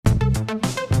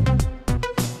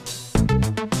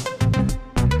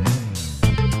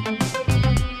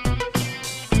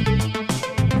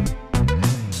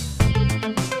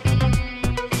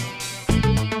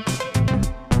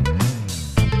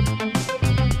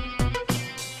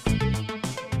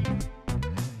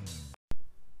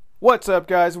What's up,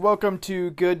 guys? Welcome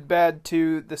to Good Bad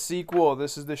 2, the sequel.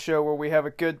 This is the show where we have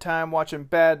a good time watching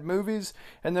bad movies,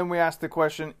 and then we ask the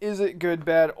question, is it good,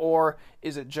 bad, or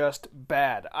is it just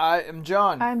bad? I am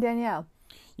John. I'm Danielle.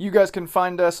 You guys can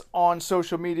find us on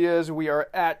social medias. We are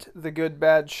at The Good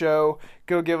Bad Show.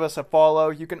 Go give us a follow.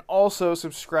 You can also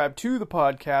subscribe to the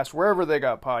podcast wherever they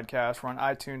got podcasts. We're on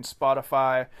iTunes,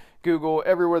 Spotify, Google,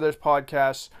 everywhere there's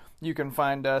podcasts. You can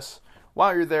find us.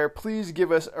 While you're there, please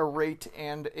give us a rate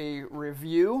and a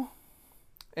review,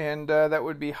 and that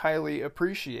would be highly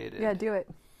appreciated. Yeah, do it.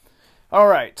 All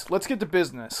right, let's get to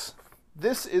business.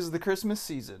 This is the Christmas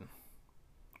season.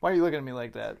 Why are you looking at me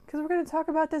like that? Because we're going to talk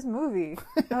about this movie.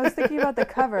 I was thinking about the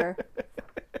cover.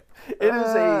 It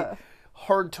is a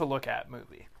hard-to-look-at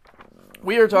movie.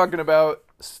 We are talking about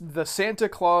the Santa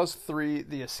Claus 3,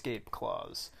 The Escape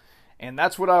Clause. And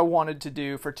that's what I wanted to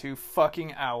do for 2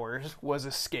 fucking hours, was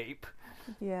escape.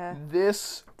 Yeah.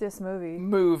 This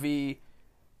movie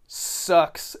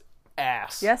sucks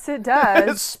ass. Yes, it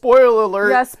does. Spoiler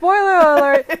alert. Yeah, spoiler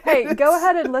alert. Hey, go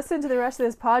ahead and listen to the rest of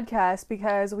this podcast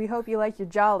because we hope you like your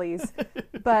jollies.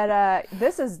 But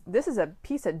this is a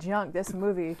piece of junk, this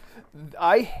movie.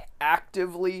 I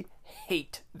actively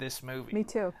hate this movie. Me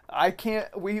too. I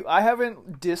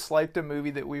haven't disliked a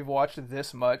movie that we've watched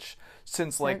this much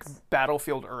since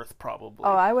Battlefield Earth, probably.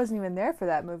 Oh, I wasn't even there for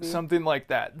that movie. Something like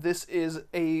that. This is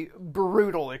a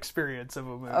brutal experience of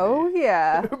a movie. Oh,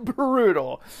 yeah.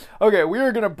 Brutal. Okay, we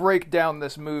are going to break down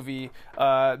this movie,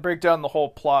 break down the whole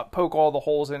plot, poke all the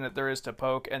holes in it there is to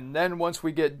poke, and then once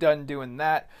we get done doing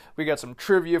that, we got some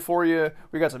trivia for you,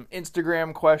 we got some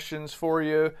Instagram questions for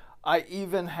you, I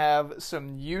even have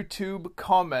some YouTube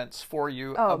comments for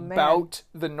you about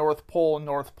the North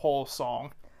Pole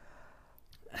song.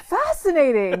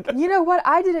 Fascinating. You know what?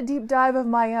 I did a deep dive of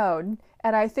my own,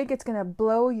 and I think it's going to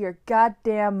blow your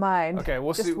goddamn mind. Okay,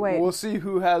 we'll Just see. wait. We'll see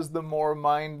who has the more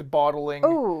mind-boggling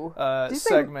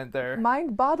segment there.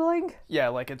 Mind-boggling? Yeah,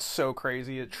 like it's so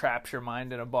crazy it traps your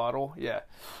mind in a bottle. Yeah.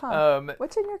 Huh.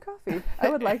 What's in your coffee? I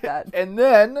would like that. And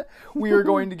then we are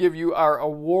going to give you our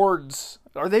awards.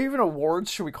 Are they even awards?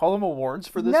 Should we call them awards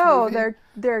for this movie? No,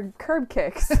 they're curb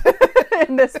kicks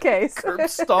in this case. Curb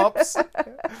stops.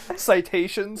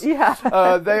 Citations. Yeah.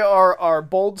 They are our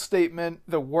bold statement,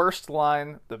 the worst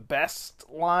line, the best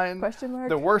line, question mark,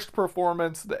 the worst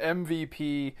performance, the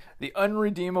MVP, the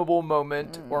unredeemable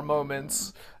moment or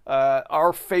moments,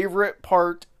 our favorite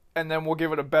part, and then we'll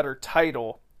give it a better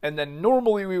title. And then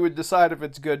normally we would decide if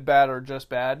it's good, bad, or just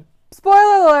bad.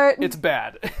 Spoiler alert! It's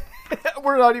bad.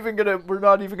 We're not even gonna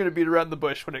beat around the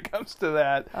bush when it comes to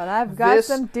that. And I've got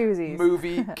some doozies. This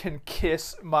movie can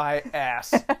kiss my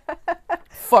ass.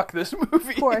 Fuck this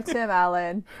movie. Poor Tim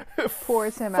Allen. Poor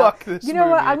Tim Allen. Fuck this movie. You know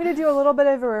what? I'm gonna do a little bit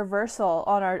of a reversal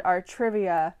on our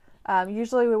trivia.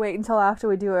 Usually we wait until after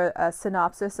we do a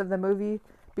synopsis of the movie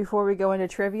before we go into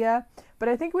trivia. But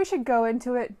I think we should go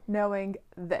into it knowing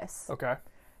this. Okay.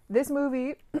 This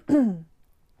movie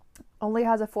only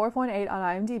has a 4.8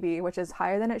 on IMDb, which is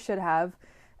higher than it should have.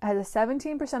 It has a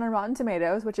 17% on Rotten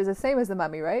Tomatoes, which is the same as The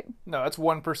Mummy, right? No, it's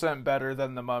 1% better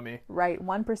than The Mummy. Right,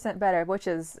 1% better,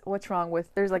 what's wrong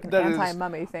with, there's like an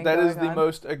anti-mummy thing that going is the on.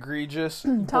 most egregious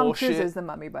Tom bullshit. Cruise is The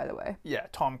Mummy, by the way. Yeah,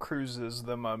 Tom Cruise is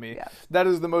The Mummy. Yeah. That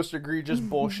is the most egregious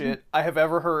bullshit I have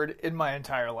ever heard in my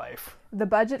entire life. The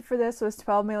budget for this was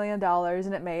 $12 million,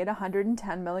 and it made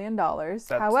 $110 million.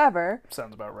 However,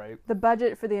 sounds about right. The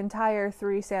budget for the entire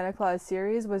 3 Santa Claus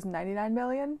series was $99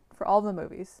 million for all the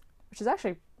movies, which is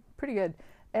actually pretty good.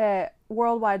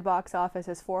 Worldwide box office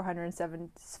is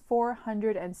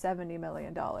 $470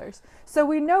 million. So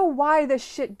we know why this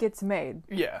shit gets made.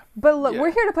 Yeah. But look,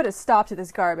 we're here to put a stop to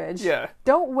this garbage. Yeah.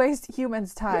 Don't waste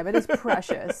humans' time. It is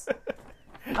precious.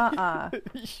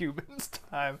 Humans'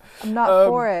 time. I'm not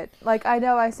for it. Like, I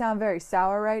know I sound very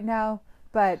sour right now,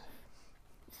 but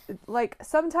like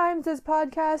sometimes this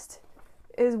podcast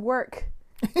is work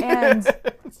and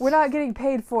we're not getting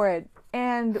paid for it.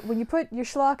 And when you put your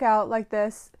schlock out like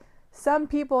this, some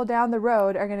people down the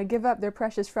road are going to give up their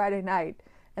precious Friday night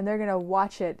and they're going to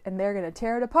watch it and they're going to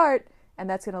tear it apart, and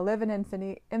that's going to live in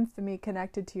infamy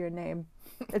connected to your name.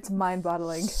 It's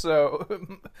mind-boggling. So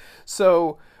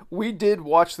we did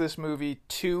watch this movie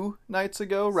 2 nights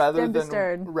ago rather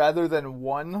than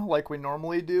 1 like we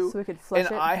normally do. So we could flush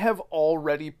it. And I have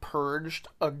already purged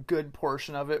a good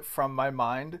portion of it from my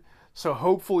mind. so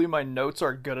hopefully my notes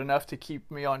are good enough to keep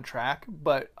me on track,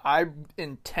 but I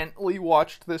intently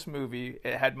watched this movie.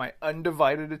 It had my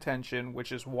undivided attention,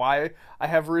 which is why I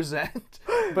have resent,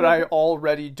 but I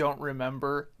already don't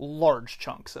remember large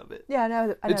chunks of it. Yeah, I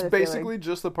know It's the basically feeling.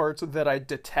 just the parts that I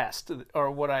detest are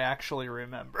what I actually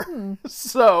remember.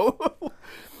 So,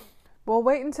 Well,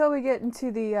 wait until we get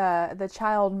into the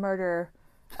child murder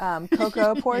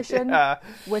Coco portion, yeah.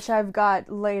 which I've got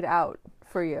laid out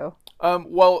for you.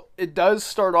 Well, it does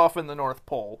start off in the North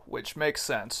Pole, which makes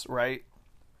sense, right?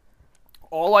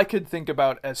 All I could think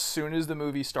about as soon as the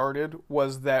movie started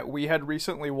was that we had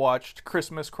recently watched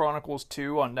Christmas Chronicles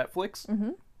 2 on Netflix,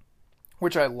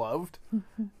 which I loved,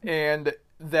 and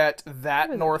that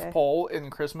was North okay. Pole in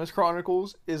Christmas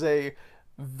Chronicles is a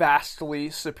vastly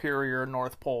superior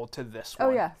North Pole to this one.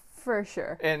 Oh yeah, for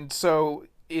sure. And so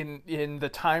in the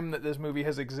time that this movie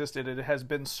has existed, it has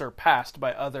been surpassed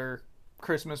by other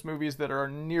Christmas movies that are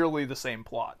nearly the same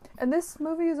plot. And this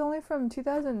movie is only from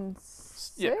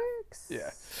 2006?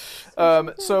 Yeah.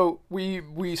 So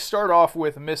we start off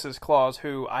with Mrs. Claus,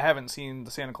 who I haven't seen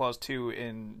the Santa Claus 2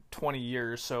 in 20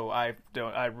 years, so I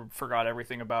forgot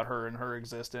everything about her and her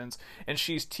existence. And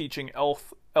she's teaching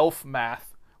elf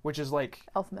math, which is like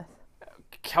Elf myth.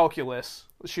 calculus.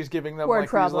 She's giving them Word like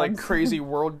problems. these like crazy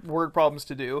word problems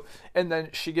to do, and then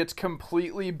she gets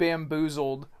completely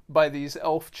bamboozled by these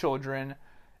elf children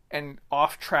and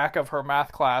off track of her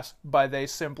math class by they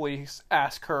simply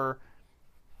ask her,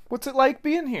 "What's it like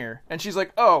being here?" And she's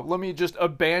like, "Oh, let me just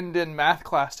abandon math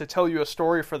class to tell you a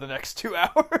story for the next 2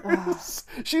 hours."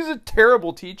 She's a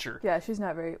terrible teacher. Yeah, she's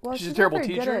not very well. She's a not terrible very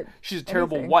good teacher. at She's a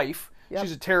terrible anything. wife. Yep.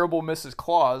 She's a terrible Mrs.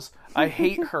 Claus. I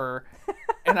hate her,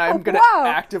 and I'm gonna wow.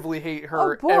 actively hate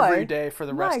her Oh, boy. every day for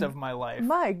the rest My- of my life.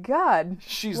 My God.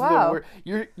 She's wow. the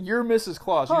worst. You're Mrs.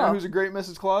 Claus. You know Huh. who's a great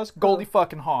Mrs. Claus? Goldie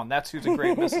fucking Hawn. That's who's a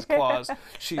great Mrs. Claus.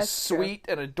 She's That's true. sweet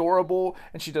and adorable,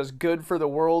 and she does good for the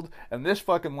world. And this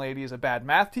fucking lady is a bad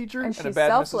math teacher And and a she's bad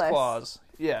selfless. Mrs. Claus.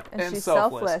 Yeah, And she's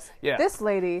selfless. selfless. Yeah, This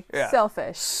lady, Yeah.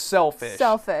 selfish. selfish.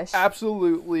 Selfish.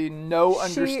 Absolutely no She-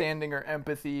 understanding or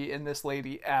empathy in this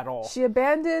lady at all. She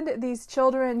abandoned these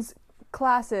children's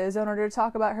classes in order to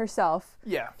talk about herself.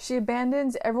 Yeah. She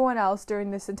abandons everyone else during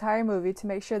this entire movie to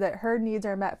make sure that her needs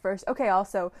are met first. Okay,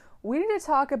 also, we need to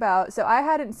talk about, so I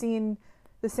hadn't seen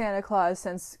the Santa Claus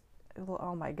since,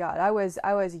 oh my God, I was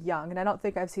young, and I don't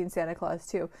think I've seen Santa Claus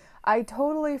 2. I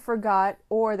totally forgot,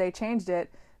 or they changed it,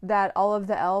 that all of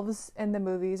the elves in the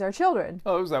movies are children.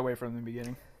 Oh, it was that way from the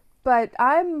beginning. But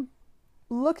I'm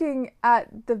looking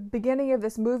at the beginning of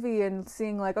this movie and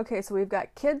seeing like, okay, so we've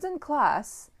got kids in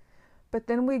class, but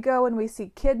then we go and we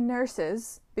see kid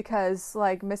nurses because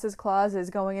like Mrs. Claus is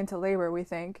going into labor, we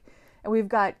think, and we've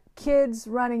got kids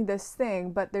running this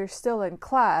thing, but they're still in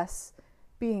class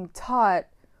being taught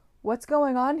what's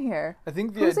going on here. I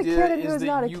think the Who's a idea kid and is who's that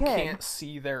not a you kid? can't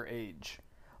see their age.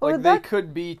 Well, Like, that- they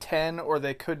could be 10 or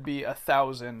they could be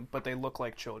 1,000, but they look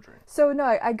like children. So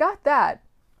no, I got that,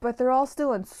 but they're all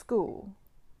still in school.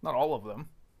 Not all of them.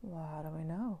 Well, how do we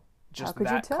know? Just could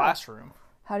you that tell? classroom.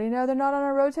 How do you know they're not on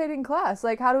a rotating class?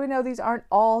 Like, how do we know these aren't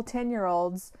all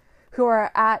 10-year-olds who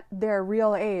are at their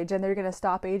real age and they're going to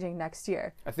stop aging next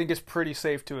year? I think it's pretty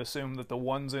safe to assume that the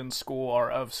ones in school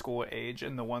are of school age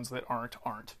and the ones that aren't.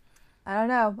 I don't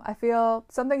know. I feel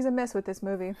something's amiss with this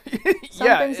movie.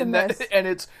 Yeah, Something's amiss.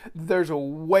 and there's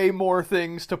way more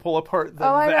things to pull apart than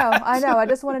Oh, I that. know. I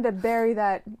just wanted to bury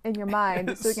that in your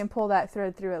mind so we can pull that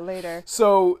thread through it later.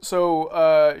 So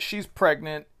she's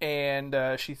pregnant and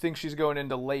she thinks she's going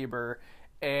into labor,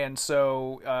 and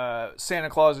so Santa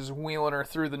Claus is wheeling her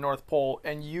through the North Pole,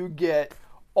 and you get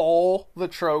all the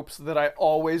tropes that I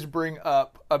always bring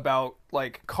up about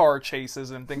like car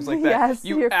chases and things like that. Yes,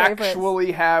 you your favorites.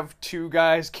 actually have two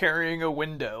guys carrying a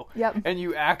window. Yep. And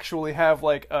you actually have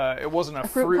like it wasn't a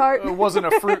fruit cart? It wasn't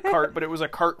a fruit cart, but it was a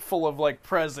cart full of like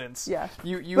presents. Yeah.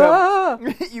 You have Ah!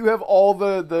 you have all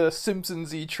the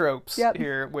Simpsons-y tropes Yep.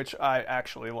 here, which I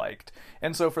actually liked.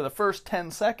 And so for the first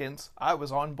 10 seconds, I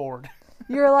was on board.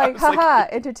 You're like, was like- haha,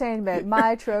 entertainment.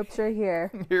 My tropes are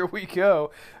here. Here we go.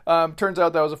 Turns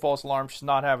out that was a false alarm. She's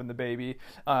not having the baby.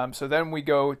 So then we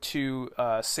go to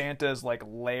Santa's like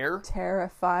lair,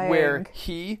 Terrifying. where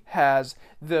he has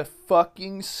the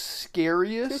fucking True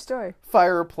scariest story.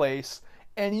 fireplace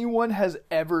anyone has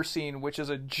ever seen, which is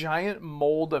a giant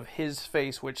mold of his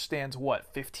face, which stands,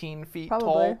 15 feet Probably.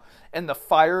 tall? And the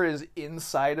fire is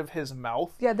inside of his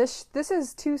mouth. Yeah, this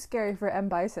is too scary for M.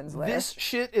 Bison's lair. This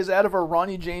shit is out of a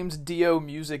Ronnie James Dio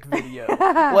music video.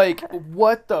 Like,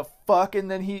 what the fuck? And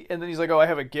then he's like, "Oh, I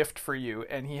have a gift for you,"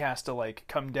 and he has to like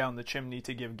come down the chimney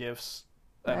to give gifts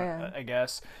I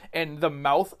guess. And the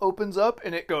mouth opens up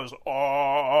and it goes,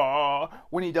 "Ah,"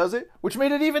 when he does it, which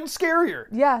made it even scarier.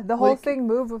 Yeah, the whole thing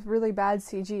moved with really bad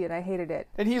CG, and I hated it.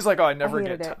 And he's like, "Oh, I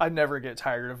never get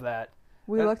tired of that."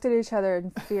 We looked at each other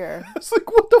in fear. I was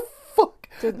like, "What the fuck?"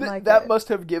 That it. must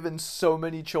have given so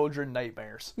many children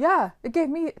nightmares. Yeah, it gave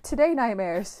me today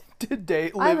nightmares.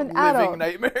 Living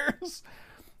nightmares.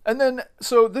 And then,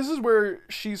 so this is where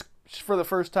she's, for the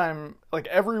first time, like,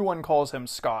 everyone calls him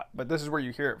Scott, but this is where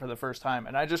you hear it for the first time.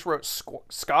 And I just wrote,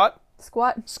 Scott?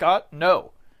 Scott?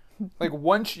 No. Like,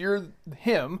 once you're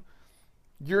him,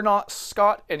 you're not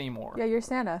Scott anymore. Yeah, you're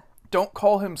Santa. Don't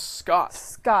call him Scott.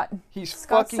 He's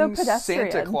Scott's fucking so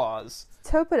Santa Claus.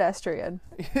 So pedestrian.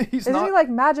 Isn't he like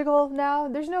magical now?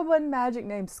 There's no one magic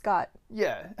named Scott.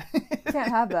 Yeah. Can't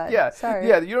have that. Yeah. Sorry.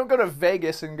 Yeah, you don't go to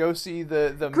Vegas and go see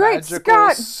the Great magical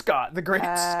Scott. The Great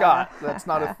Scott. That's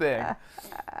not a thing.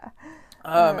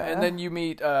 And then you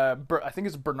meet, I think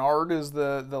it's Bernard is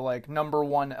the like number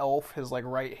one elf, his like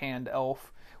right hand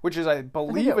elf, which is, I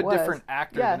believe, a different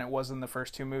actor than it was in the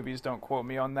first two movies. Don't quote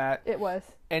me on that. It was.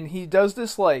 And he does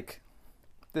this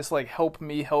help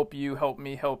me help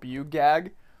you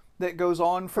gag that goes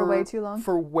on for way too long.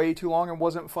 For way too long and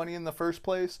wasn't funny in the first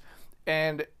place.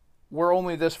 And we're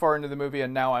only this far into the movie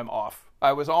and now I'm off.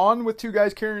 I was on with two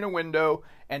guys carrying a window,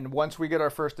 and once we get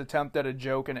our first attempt at a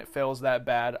joke and it fails that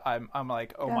bad, I'm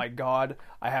like, oh my god,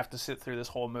 I have to sit through this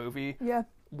whole movie. Yeah.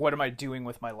 What am I doing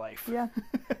with my life? Yeah.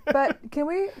 But can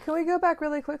we go back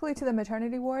really quickly to the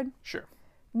maternity ward? Sure.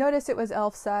 Notice it was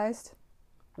elf sized.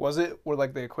 Was it? Or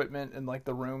like the equipment in like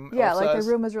the room? Yeah, like the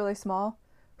room was really small.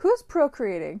 Who's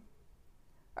procreating?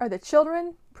 Are the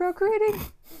children procreating?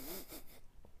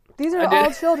 These are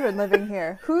all children living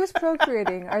here. Who's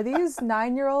procreating? Are these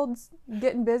 9-year-olds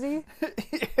getting busy?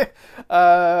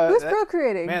 Who's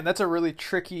procreating? Man, that's a really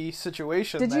tricky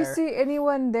situation. Did you see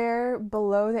anyone there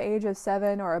below the age of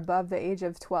 7 or above the age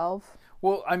of 12?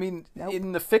 Well, I mean,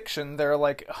 in the fiction, they're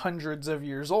like hundreds of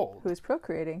years old. Who's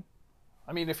procreating?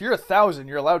 I mean, if you're 1,000,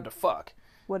 you're allowed to fuck.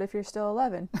 What if you're still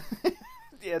 11?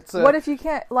 What if you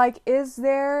can't? Like, is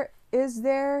there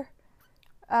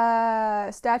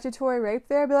statutory rape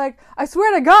there? Be like, I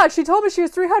swear to God, she told me she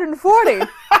was 340.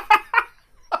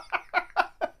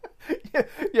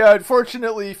 Yeah,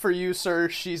 unfortunately for you, sir,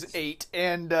 she's 8,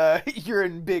 and you're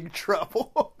in big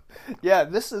trouble. Yeah,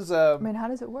 this is I mean, how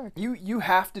does it work? You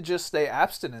have to just stay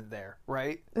abstinent there,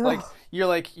 right? Ugh. Like you're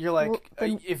like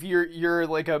if you're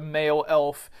like a male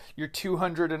elf, you're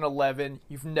 211,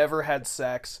 you've never had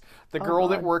sex. The girl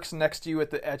that works next to you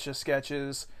at the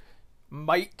Etch-a-Sketches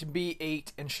might be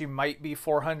 8 and she might be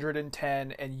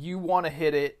 410, and you want to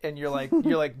hit it, and you're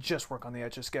like just work on the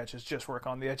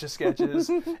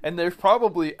Etch-a-Sketches, and there's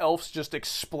probably elves just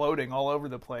exploding all over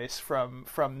the place from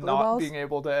not being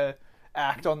able to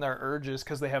act on their urges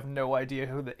because they have no idea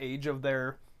who the age of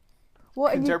their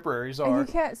contemporaries are. And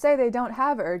you can't say they don't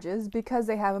have urges because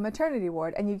they have a maternity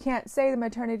ward, and you can't say the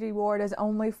maternity ward is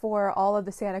only for all of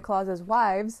the Santa Claus's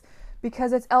wives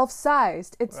because it's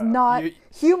elf-sized. It's not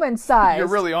human-sized. You're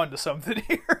really onto something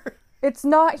here. It's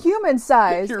not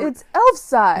human-sized. It's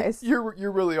elf-sized.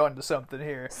 You're really onto something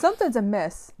here. Something's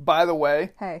amiss. By the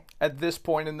way, hey, at this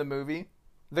point in the movie,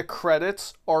 the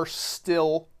credits are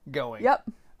still going.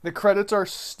 Yep. The credits are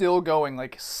still going,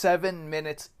 like 7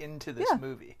 minutes into this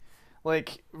movie.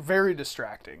 Like, very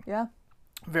distracting. Yeah.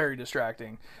 Very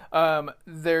distracting.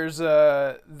 There's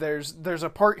a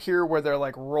part here where they're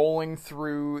like rolling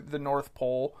through the North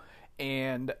Pole,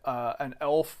 and an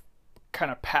elf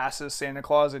kind of passes Santa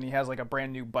Claus, and he has like a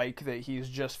brand new bike that he's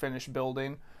just finished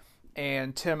building,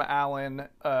 and Tim Allen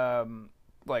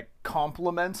like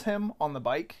compliments him on the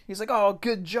bike. He's like, "Oh,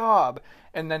 good job!"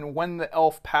 And then when the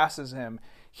elf passes him,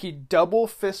 he double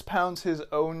fist pounds his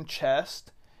own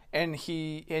chest, and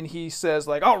he says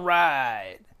like, "All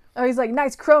right." Oh, he's like,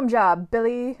 "Nice chrome job,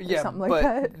 Billy," or something like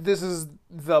that. But this is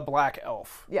the black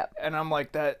elf. Yep. And I'm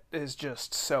like, that is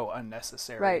just so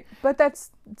unnecessary. Right. But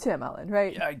that's Tim Allen,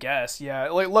 right? Yeah, I guess, yeah.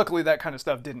 Like, luckily that kind of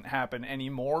stuff didn't happen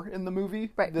anymore in the movie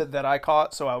that I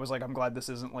caught, so I was like, I'm glad this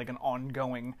isn't like an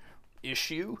ongoing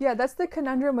issue. Yeah, that's the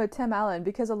conundrum with Tim Allen,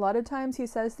 because a lot of times he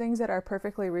says things that are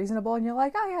perfectly reasonable, and you're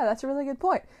like, oh yeah, that's a really good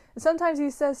point. And sometimes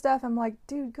he says stuff, I'm like,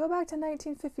 dude, go back to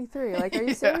 1953. Like, are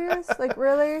you serious? Like,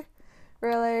 really?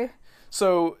 Really?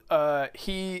 So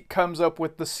he comes up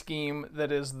with the scheme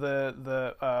that is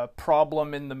the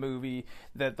problem in the movie,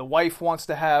 that the wife wants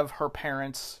to have her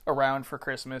parents around for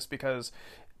Christmas because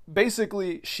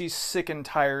basically she's sick and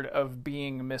tired of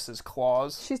being Mrs.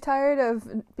 Claus. She's tired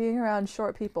of being around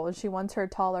short people, and she wants her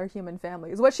taller human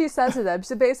family, is what she says to them.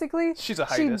 So basically, She's a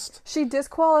heightist. She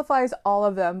disqualifies all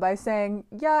of them by saying,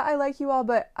 yeah, I like you all,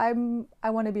 but I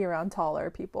want to be around taller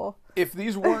people. If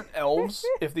these weren't elves,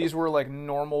 if these were like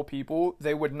normal people,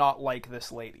 they would not like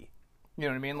this lady. You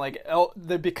know what I mean? Like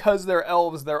because they're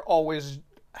elves, they're always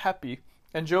happy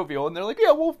and jovial, and they're like,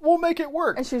 yeah, we'll make it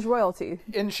work. And she's royalty.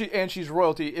 And she's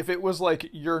royalty. If it was like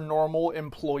your normal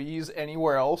employees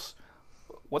anywhere else,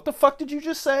 what the fuck did you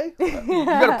just say? You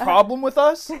got a problem with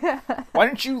us? Why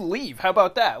didn't you leave? How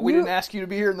about that? We didn't ask you to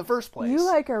be here in the first place. You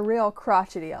like a real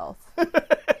crotchety elf.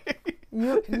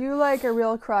 you like a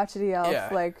real crotchety elf, Yeah.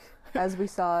 like as we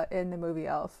saw in the movie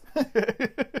Elf.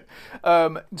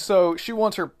 So she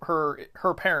wants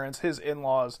her parents, his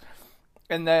in-laws,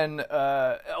 and then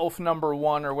elf number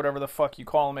 1 or whatever the fuck you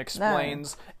call him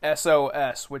explains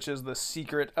SOS, which is the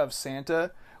secret of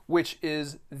Santa, which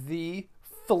is the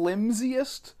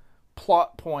flimsiest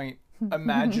plot point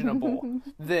imaginable.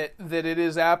 that it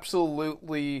is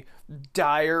absolutely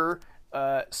dire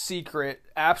secret,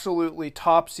 absolutely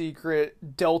top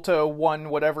secret, Delta 1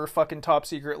 whatever fucking top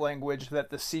secret language,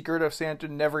 that the secret of Santa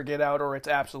never get out or it's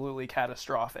absolutely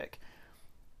catastrophic.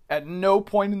 At no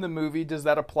point in the movie does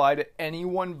that apply to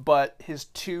anyone but his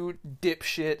 2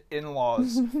 dipshit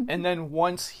in-laws. And then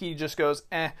once he just goes,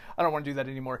 I don't want to do that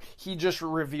anymore, he just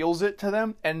reveals it to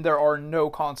them, and there are no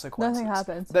consequences. Nothing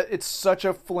happens. That it's such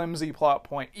a flimsy plot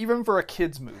point, even for a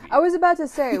kid's movie. I was about to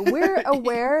say, we're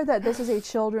aware that this is a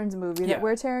children's movie that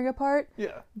we're tearing apart,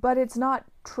 but it's not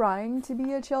trying to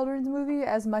be a children's movie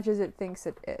as much as it thinks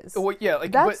it is. Well, yeah,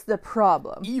 like, that's the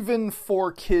problem. Even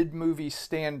for kid movie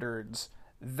standards,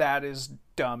 that is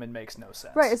dumb and makes no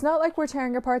sense. Right, it's not like we're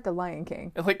tearing apart The Lion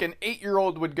King. Like an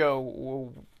 8-year-old would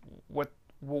go,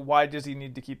 why does he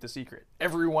need to keep the secret?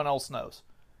 Everyone else knows.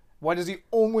 Why does he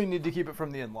only need to keep it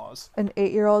from the in-laws? An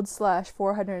 8-year-old /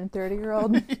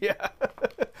 430-year-old. Yeah.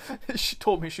 She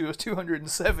told me she was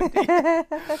 270.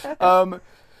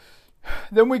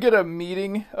 Then we get a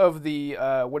meeting of the,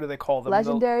 what do they call them?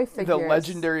 Legendary figures. The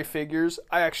legendary figures.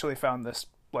 I actually found this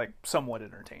like somewhat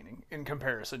entertaining in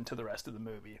comparison to the rest of the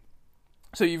movie.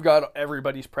 So you've got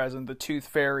everybody's present, the Tooth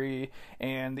Fairy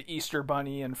and the Easter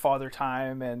Bunny and Father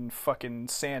Time and fucking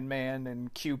Sandman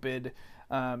and Cupid,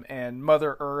 and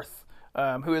Mother Earth,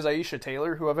 who is Aisha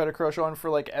Taylor, who I've had a crush on for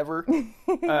like ever.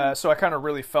 So I kind of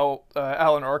really felt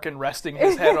Alan Arkin resting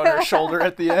his head on her shoulder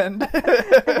at the end.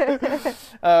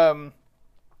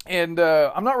 And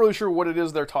I'm not really sure what it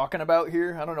is they're talking about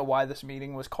here. I don't know why this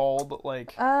meeting was called,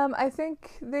 like... I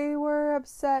think they were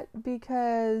upset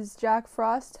because Jack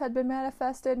Frost had been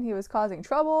manifested and he was causing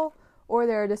trouble, or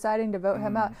they were deciding to vote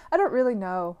him out. I don't really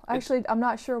know. Actually, I'm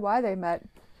not sure why they met.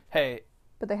 Hey.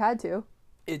 But they had to.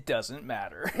 It doesn't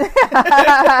matter.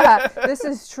 This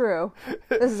is true.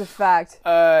 This is a fact.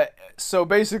 So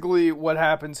basically what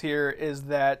happens here is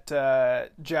that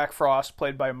Jack Frost,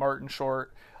 played by Martin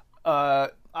Short...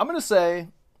 I'm going to say,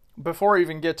 before I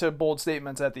even get to bold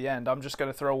statements at the end, I'm just going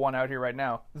to throw one out here right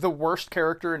now. The worst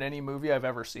character in any movie I've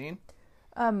ever seen.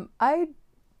 I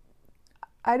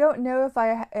don't know if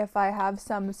I have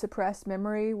some suppressed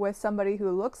memory with somebody who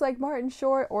looks like Martin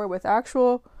Short or with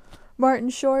actual Martin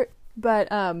Short, but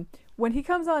when he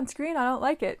comes on screen, I don't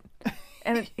like it.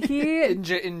 And he...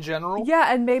 in general?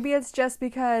 Yeah, and maybe it's just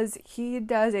because he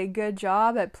does a good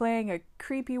job at playing a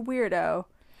creepy weirdo.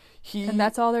 And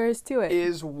that's all there is to it. He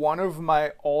is one of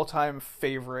my all-time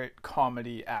favorite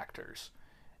comedy actors.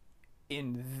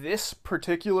 In this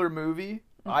particular movie,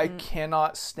 I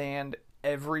cannot stand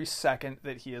every second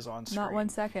that he is on screen. Not 1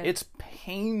 second. It's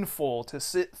painful to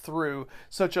sit through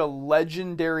such a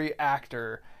legendary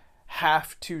actor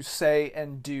have to say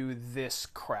and do this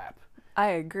crap. I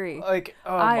agree. Like,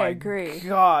 oh I my agree.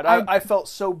 God. I felt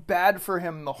so bad for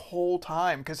him the whole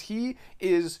time because he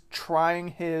is trying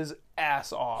his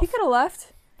ass off. He could have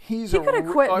left. He could have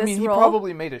quit this he role.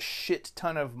 probably made a shit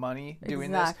ton of money doing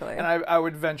Exactly. this. And I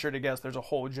would venture to guess there's a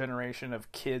whole generation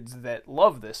of kids that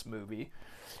love this movie.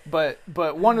 But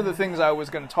one of the things I was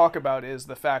going to talk about is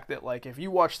the fact that, like, if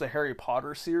you watch the Harry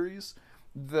Potter series,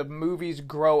 the movies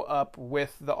grow up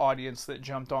with the audience that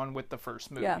jumped on with the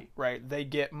first movie, right? They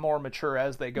get more mature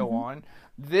as they go on.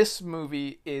 This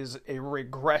movie is a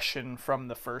regression from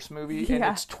the first movie, and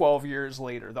it's 12 years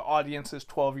later. The audience is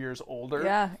 12 years older.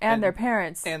 Yeah, and their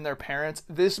parents. And their parents.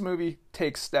 This movie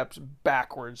takes steps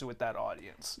backwards with that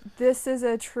audience. This is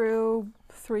a true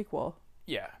threequel.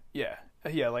 Yeah, yeah.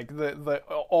 yeah, like the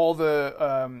all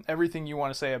the everything you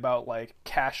want to say about like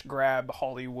cash grab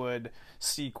Hollywood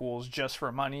sequels just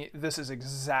for money. This is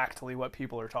exactly what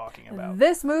people are talking about.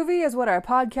 This movie is what our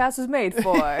podcast was made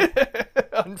for.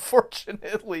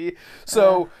 Unfortunately.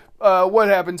 So what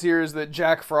happens here is that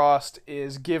Jack Frost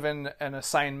is given an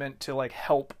assignment to like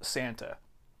help Santa.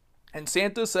 And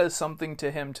Santa says something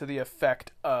to him to the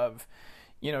effect of,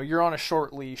 you know, you're on a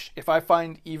short leash. If I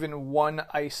find even one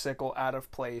icicle out of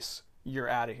place, you're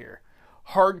out of here.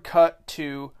 Hard cut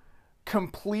to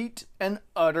complete and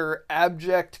utter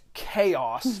abject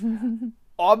chaos,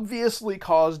 obviously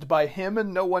caused by him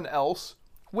and no one else,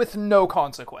 with no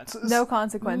consequences. No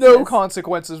consequences. No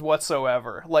consequences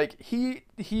whatsoever. Like,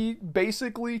 he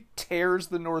basically tears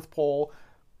the North Pole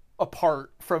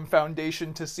apart from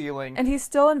foundation to ceiling. And he's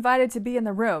still invited to be in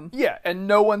the room. Yeah, and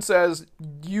no one says,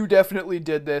 you definitely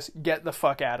did this, get the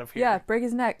fuck out of here. Yeah, break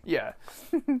his neck. Yeah.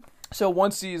 So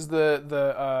once he's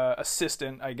the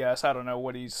assistant, I guess, I don't know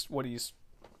what he's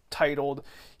titled,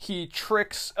 he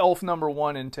tricks elf number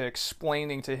one into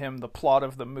explaining to him the plot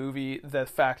of the movie, the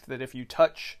fact that if you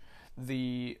touch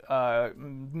the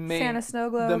Santa snow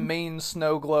globe. the main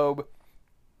snow globe,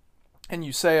 and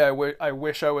you say, I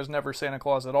wish I was never Santa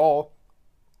Claus at all,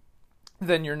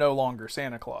 then you're no longer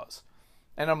Santa Claus.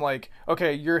 And I'm like,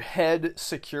 okay, your head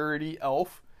security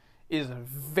elf is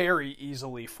very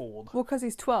easily fooled. Well, because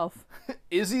he's 12.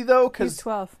 Is he, though? He's Because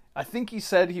 12. I think he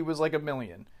said he was like $1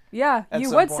 million. Yeah, At you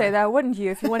some would point. say that, wouldn't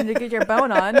you, if you wanted to get your bone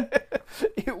on?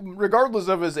 Regardless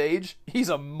of his age, he's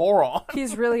a moron.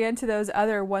 He's really into those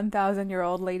other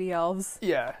 1,000-year-old lady elves.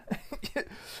 Yeah.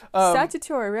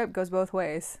 Statutory rip goes both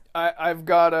ways. I've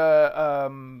got a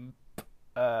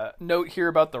note here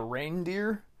about the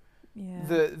reindeer.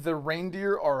 Yeah. The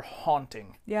reindeer are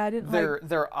haunting. Yeah, I didn't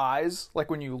Their eyes, like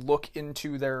when you look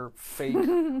into their fake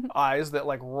eyes that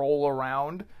like roll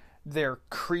around, they're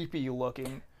creepy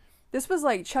looking. This was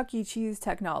like Chuck E. Cheese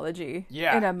technology.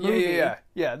 Yeah. In a movie.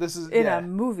 Yeah, this is In a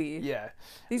movie. Yeah.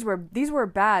 These were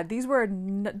bad. These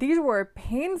were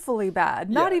painfully bad.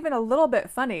 Not Yeah. even a little bit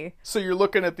funny. So you're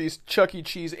looking at these Chuck E.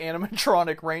 Cheese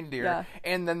animatronic reindeer, Yeah.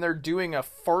 and then they're doing a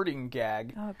farting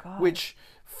gag, Oh, God. which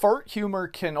fart humor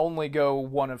can only go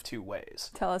one of two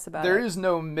ways. Tell us about There it. is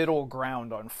no middle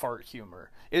ground on fart humor.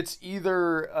 It's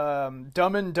either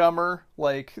Dumb and Dumber,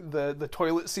 like the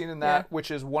toilet scene in that, Yeah.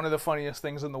 which is one of the funniest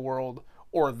things in the world,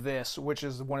 or this, which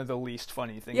is one of the least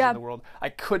funny things Yeah. in the world. I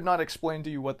could not explain to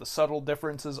you what the subtle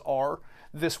differences are.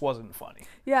 This wasn't funny.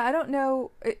 Yeah, I don't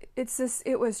know. It's just,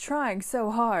 it was trying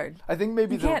so hard. I think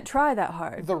maybe You can't try that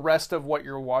hard. the rest of what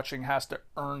you're watching has to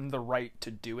earn the right to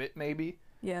do it, maybe.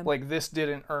 Yeah. Like, this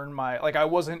didn't earn my... Like, I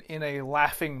wasn't in a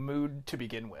laughing mood to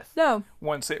begin with. No.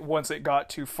 Once it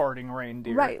got to farting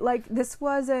reindeer. Right, like this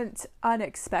wasn't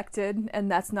unexpected,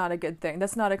 and that's not a good thing.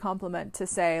 That's not a compliment to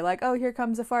say, like, oh, here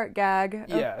comes a fart gag.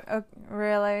 Yeah. Oh,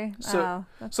 really? So,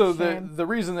 that's so a shame. the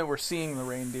reason that we're seeing the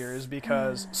reindeer is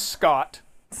because Scott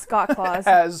Scott Claus.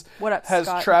 has What up, has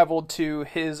Scott? traveled to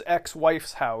his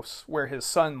ex-wife's house where his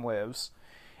son lives,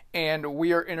 and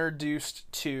we are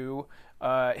introduced to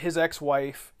his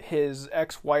ex-wife's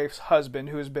husband,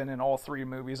 who has been in all 3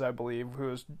 movies, I believe,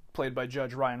 who is played by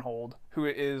Judge Reinhold, who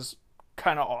is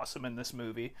kind of awesome in this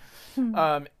movie,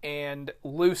 and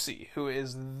Lucy, who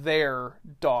is their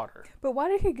daughter, But why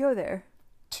did he go there?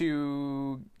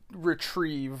 to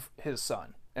retrieve his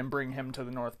son and bring him to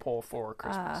the North Pole for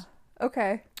Christmas.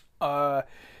 Okay.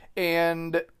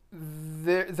 And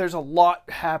there's a lot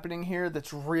happening here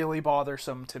that's really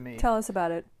bothersome to me. Tell us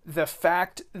about it. The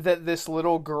fact that this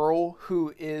little girl,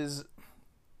 who is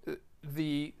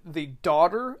the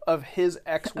daughter of his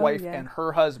ex-wife yeah. and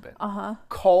her husband, Uh-huh.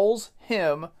 calls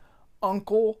him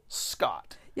Uncle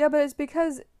Scott. Yeah, but it's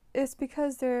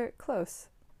because they're close.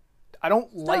 I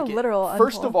don't not like a it. literal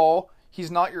First uncle. of all,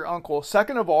 he's not your uncle.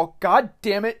 Second of all, God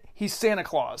damn it, he's Santa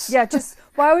Claus. Yeah, just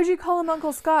why would you call him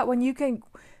Uncle Scott when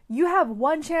you have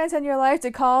one chance in your life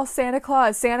to call Santa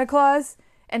Claus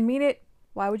and mean it?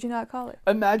 Why would you not call it?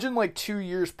 Imagine like 2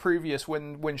 years previous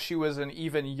when she was an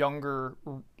even younger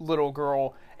little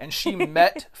girl and she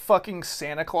met fucking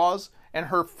Santa Claus and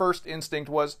her first instinct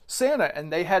was Santa,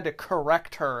 and they had to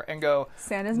correct her and go,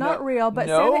 Santa's not real, but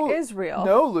no, Santa is real.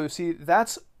 No, Lucy,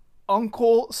 that's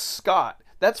Uncle Scott.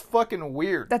 That's fucking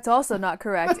weird. That's also not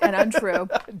correct and untrue.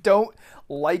 Don't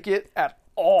like it at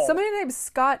all. Somebody named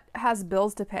Scott has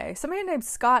bills to pay. Somebody named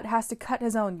Scott has to cut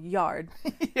his own yard.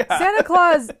 Yeah. Santa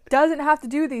Claus doesn't have to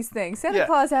do these things. Santa Yeah.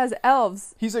 Claus has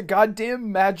elves. He's a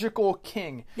goddamn magical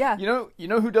king. Yeah. You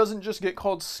know who doesn't just get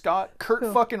called Scott? Kurt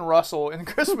fucking Russell in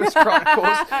Christmas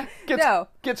Chronicles No.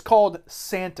 gets called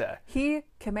Santa. He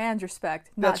commands respect,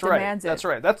 not That's right. demands it. That's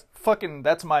right.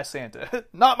 That's my Santa.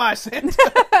 Not my Santa.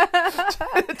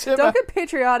 Don't get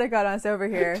patriotic on us over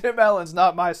here. Tim Allen's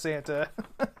not my Santa.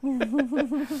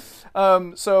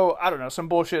 So I don't know, some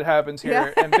bullshit happens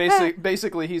here, and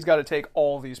basically he's got to take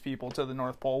all these people to the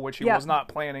North Pole, which he was not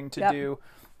planning to do.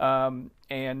 To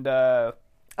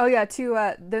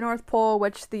the North Pole,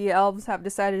 which the elves have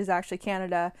decided is actually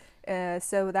Canada,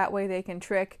 so that way they can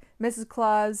trick Mrs.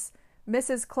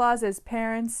 Claus's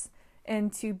parents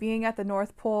into being at the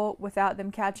North Pole without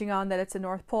them catching on that it's a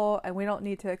North Pole, and we don't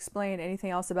need to explain anything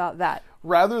else about that.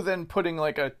 Rather than putting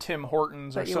like a Tim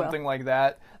Hortons or something like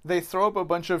that, they throw up a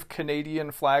bunch of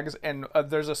Canadian flags, and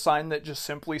there's a sign that just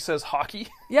simply says hockey.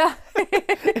 Yeah.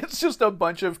 It's just a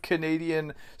bunch of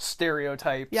Canadian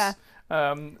stereotypes. Yeah.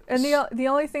 And the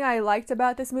only thing I liked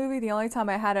about this movie, the only time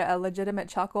I had a legitimate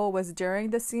chuckle was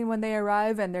during the scene when they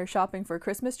arrive and they're shopping for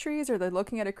Christmas trees, or they're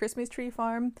looking at a Christmas tree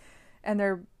farm, and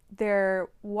they're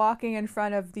walking in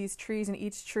front of these trees, and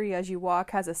each tree as you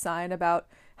walk has a sign about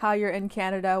how you're in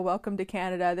Canada, welcome to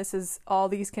Canada, this is all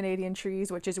these Canadian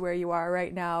trees, which is where you are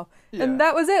right now. Yeah. And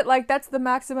that was it. Like, that's the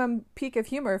maximum peak of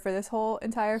humor for this whole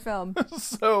entire film.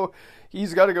 So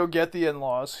he's got to go get the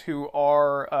in-laws, who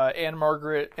are Anne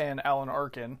Margaret and Alan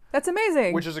Arkin. That's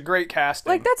amazing. Which is a great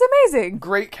casting. Like, that's amazing.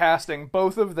 Great casting.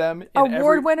 Both of them.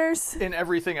 Award winners. In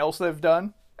everything else they've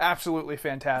done. Absolutely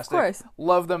fantastic. Of course.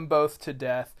 Love them both to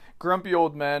death. Grumpy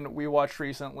Old Men, we watched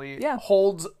recently,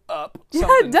 holds up. Yeah,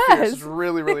 it does. It's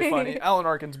really, really funny. Alan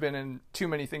Arkin's been in too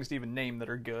many things to even name that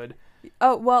are good.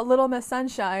 Oh, well, Little Miss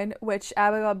Sunshine, which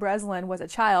Abigail Breslin was a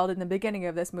child in the beginning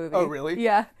of this movie. Oh, really?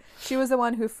 Yeah. She was the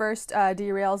one who first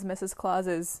derails Mrs.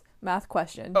 Claus's math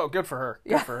question. Oh, good for her.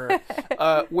 Good for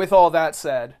her. With all that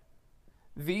said,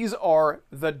 these are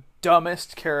the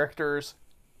dumbest characters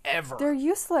ever. They're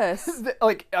useless.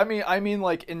 Like, I mean,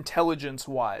 like,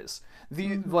 intelligence-wise.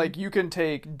 Like, you can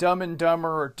take Dumb and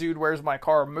Dumber or Dude, Where's My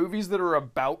Car? Movies that are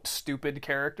about stupid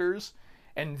characters,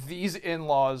 and these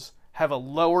in-laws have a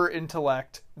lower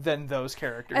intellect than those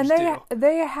characters and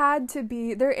they had to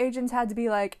be, their agents had to be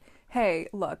like, hey,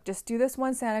 look, just do this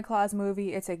one Santa Claus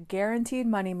movie. It's a guaranteed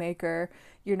moneymaker.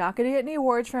 You're not going to get any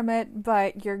awards from it,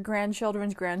 but your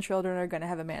grandchildren's grandchildren are going to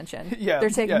have a mansion. Yeah, they're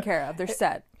taken care of. They're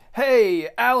set. Hey,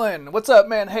 Alan, what's up,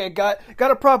 man? Hey, got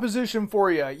a proposition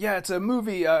for you. Yeah, it's a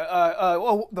movie.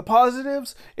 The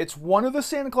positives, it's one of the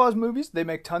Santa Claus movies. They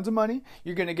make tons of money.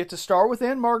 You're going to get to star with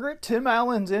Anne Margaret. Tim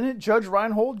Allen's in it. Judge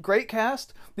Reinhold, great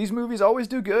cast. These movies always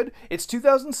do good. It's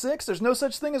 2006. There's no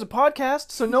such thing as a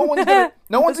podcast, so no one's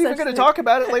even going to talk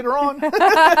about it later on.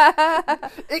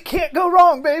 It can't go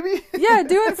wrong, baby. Yeah,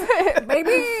 do it for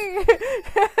baby.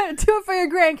 Do it for your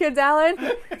grandkids, Alan.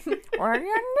 What are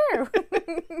you going to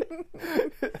do?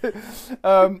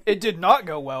 It did not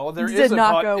go well. There is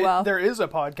a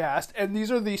podcast, and these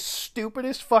are the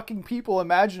stupidest fucking people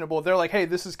imaginable. They're like, hey,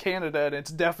 this is Canada, and it's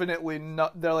definitely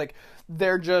not.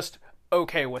 They're just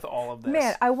okay with all of this.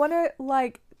 Man, I want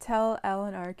to tell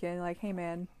Alan Arkin, hey,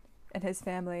 man, and his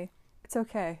family, it's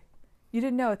okay. You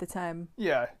didn't know at the time.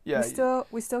 Yeah.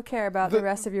 We still care about the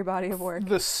rest of your body of work.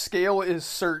 The scale is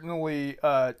certainly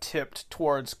tipped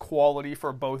towards quality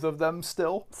for both of them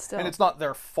still. And it's not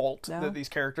their fault that these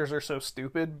characters are so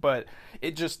stupid, but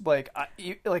it just, like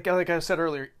I said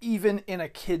earlier, even in a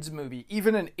kid's movie,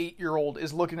 even an 8-year-old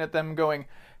is looking at them going,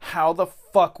 how the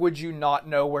fuck would you not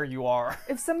know where you are?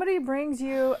 If somebody brings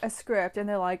you a script and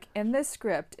they're like, in this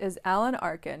script is Alan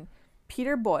Arkin,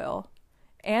 Peter Boyle,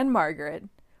 Anne Margaret,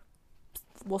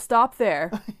 we'll stop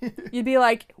there. You'd be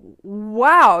like,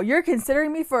 wow, you're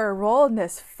considering me for a role in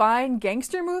this fine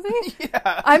gangster movie?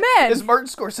 Yeah. I'm in. Is Martin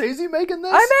Scorsese making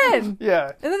this? I'm in. Yeah.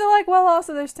 And then they're like, well,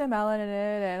 also there's Tim Allen in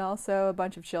it, and also a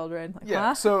bunch of children. Like,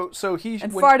 yeah. Huh? So he...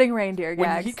 And farting reindeer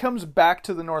gags. When he comes back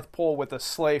to the North Pole with a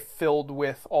sleigh filled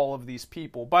with all of these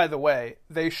people, by the way,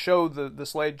 they show the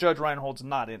sleigh. Judge Reinhold's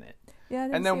not in it. Yeah,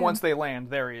 and then once they land,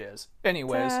 there he is.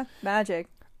 Anyways. Magic.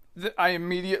 I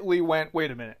immediately went, wait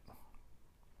a minute.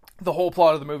 The whole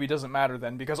plot of the movie doesn't matter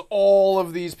then, because all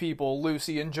of these people,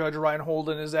 Lucy and Judge Reinhold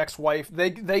and his ex-wife,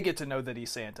 they get to know that he's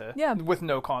Santa. Yeah. With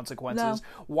no consequences.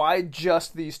 No. Why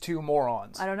just these two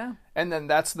morons? I don't know. And then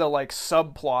that's the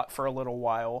subplot for a little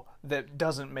while that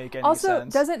doesn't make any sense. sense. Also,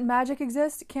 doesn't magic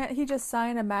exist? Can't he just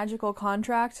sign a magical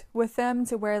contract with them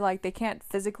to where they can't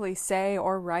physically say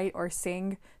or write or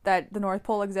sing that the North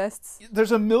Pole exists?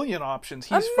 There's a million options.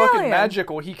 He's fucking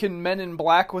magical. He can Men in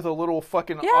Black with a little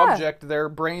fucking object their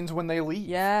brains when they leave.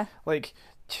 Yeah.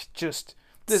 Just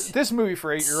this movie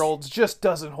for 8-year-olds just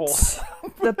doesn't hold.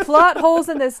 The plot holes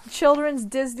in this children's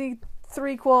Disney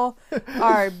threequel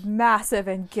are massive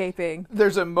and gaping.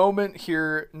 There's a moment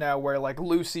here now where like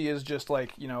Lucy is just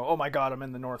like, you know, oh my god, I'm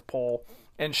in the North Pole,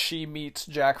 and she meets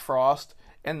Jack Frost,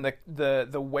 and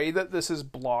the way that this is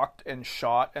blocked and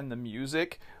shot and the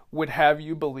music would have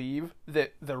you believe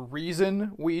that the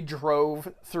reason we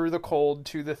drove through the cold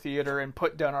to the theater and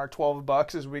put down our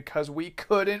 $12 is because we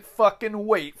couldn't fucking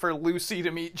wait for Lucy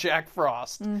to meet Jack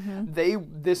Frost.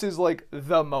 This is like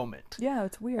the moment. Yeah,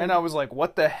 it's weird. And I was like,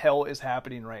 what the hell is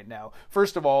happening right now?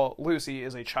 First of all, Lucy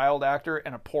is a child actor,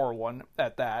 and a poor one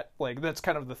at that. Like, that's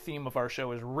kind of the theme of our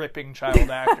show, is ripping child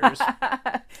actors.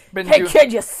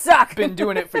 Kid, you suck! Been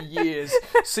doing it for years.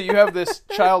 So you have this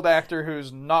child actor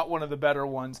who's not one of the better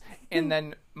ones, and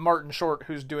then Martin Short,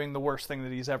 who's doing the worst thing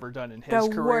that he's ever done in his career.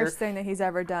 The worst thing that he's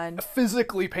ever done.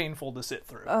 Physically painful to sit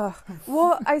through. Ugh.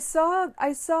 Well, I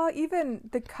saw even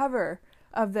the cover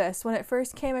of this when it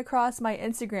first came across my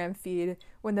Instagram feed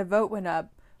when the vote went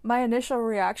up. My initial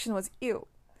reaction was, ew.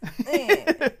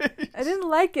 I didn't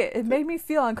like it. It made me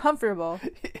feel uncomfortable.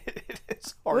 It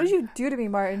is hard. What did you do to me,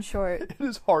 Martin Short? It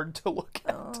is hard to look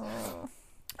at. Oh.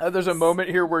 There's a moment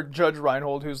here where Judge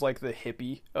Reinhold, who's like the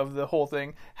hippie of the whole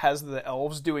thing, has the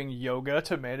elves doing yoga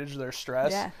to manage their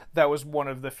stress. Yeah. That was one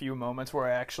of the few moments where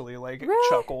I actually like Really?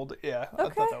 chuckled. Yeah, Okay. I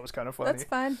thought that was kind of funny. That's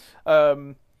fine.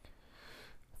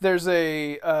 There's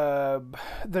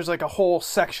like a whole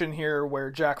section here where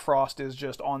Jack Frost is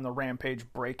just on the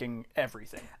rampage, breaking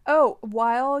everything. Oh,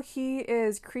 while he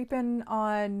is creeping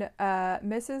on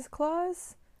Mrs.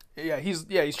 Claus? Yeah, he's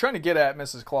trying to get at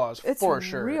Mrs. Claus for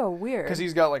sure. It's real weird. Because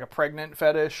he's got like a pregnant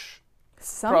fetish.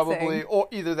 Something. Probably, or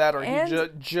either that, or And- he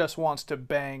just wants to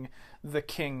bang the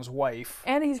king's wife.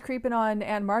 And he's creeping on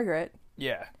Aunt Margaret.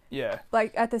 Yeah.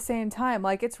 Like, at the same time.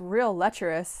 Like, it's real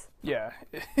lecherous. Yeah.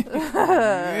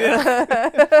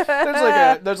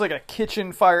 There's like a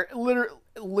kitchen fire.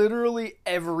 Literally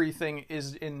everything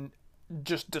is in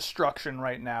just destruction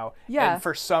right now. Yeah. And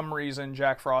for some reason,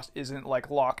 Jack Frost isn't like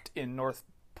locked in North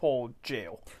Pole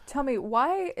jail. Tell me,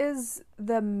 why is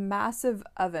the massive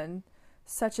oven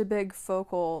such a big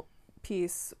focal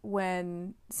piece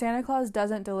when Santa Claus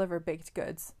doesn't deliver baked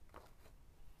goods?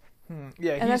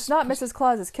 Yeah, And that's not Mrs.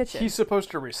 Claus's kitchen. He's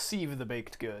supposed to receive the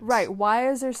baked goods. Right. Why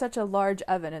is there such a large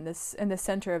oven in the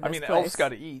center of this the place? elves got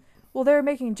to eat. Well, they were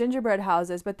making gingerbread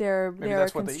houses, but they were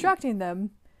that's what they constructing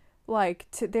them like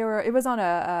it was on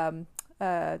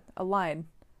a line,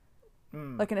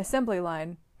 like an assembly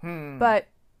line. But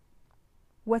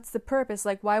what's the purpose?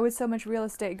 Like, why would so much real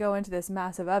estate go into this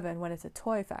massive oven when it's a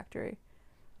toy factory?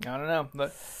 I don't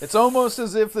know. It's almost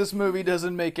as if this movie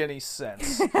doesn't make any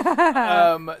sense.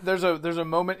 There's a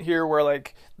moment here where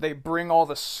like they bring all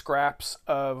the scraps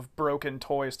of broken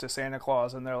toys to Santa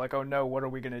Claus, and they're like, "Oh no, what are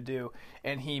we gonna do?"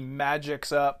 And he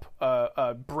magics up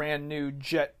a brand new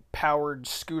jet-powered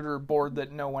scooter board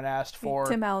that no one asked for.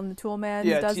 Tim Allen, the Tool Man,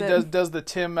 Yeah, does he it. does the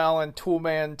Tim Allen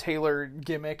Toolman Taylor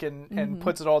gimmick and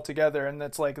puts it all together, and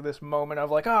that's like this moment of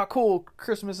like, "Ah, cool,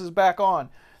 Christmas is back on."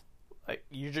 Like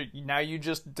now you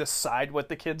just decide what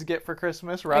the kids get for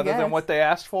Christmas rather than what they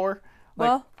asked for. Like,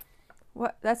 Well,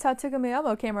 what? That's how Tickle Me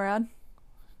Elmo came around.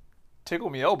 Tickle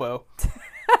me elbow.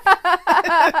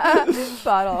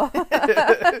 Bottle.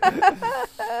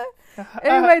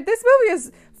 Anyway, this movie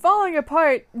is falling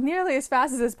apart nearly as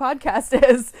fast as this podcast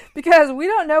is because we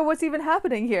don't know what's even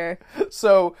happening here.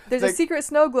 So There's a secret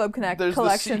snow globe there's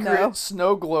collection, the secret though.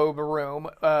 snow globe room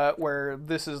where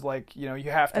this is like, you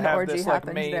have to An have orgy this like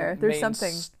happens main, there. There's main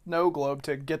something. snow globe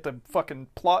to get the fucking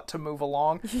plot to move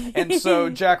along. And so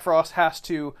Jack Frost has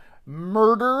to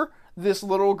murder this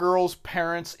little girl's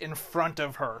parents in front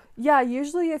of her. Yeah,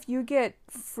 usually if you get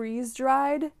freeze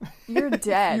dried, you're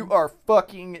dead. You are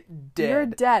fucking dead. You're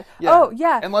dead. Yeah. Oh,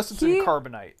 yeah. Unless it's in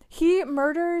carbonite. He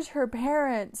murders her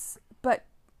parents, but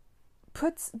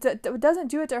doesn't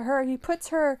do it to her. He puts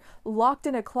her locked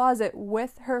in a closet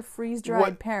with her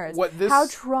freeze-dried parents. How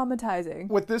traumatizing.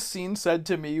 What this scene said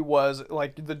to me was,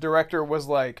 like, the director was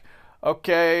like,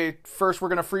 okay, first we're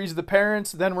going to freeze the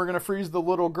parents, then we're going to freeze the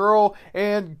little girl,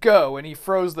 and go. And he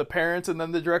froze the parents, and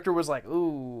then the director was like,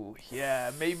 ooh,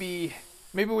 yeah, maybe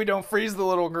we don't freeze the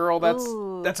little girl.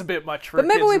 That's a bit much for But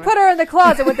maybe kids. we put her in the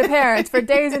closet with the parents for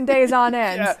days and days on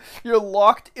end. Yeah, you're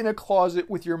locked in a closet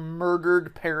with your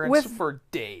murdered parents for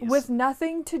days. With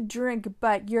nothing to drink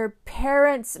but your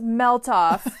parents' melt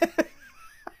off.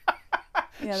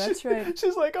 Yeah, that's right.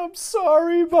 She's like, I'm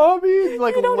sorry, Bobby.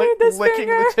 Like, You don't need this licking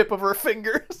finger. the tip of her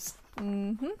fingers.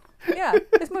 Yeah,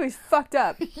 this movie's fucked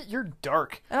up. You're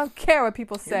dark. I don't care what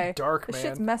people say. You're dark, This man.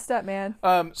 shit's messed up, man.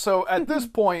 So at this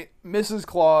point, Mrs.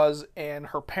 Claus and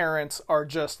her parents are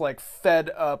just like fed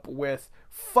up with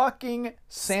fucking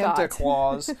Santa Scott.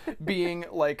 Claus being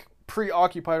like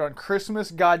preoccupied on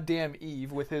Christmas goddamn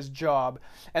Eve with his job,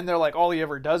 and they're like, all he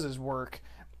ever does is work.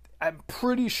 I'm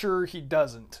pretty sure he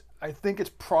doesn't. I think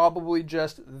it's probably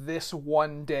just this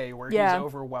one day where he's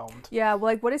overwhelmed. Yeah,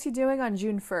 like, what is he doing on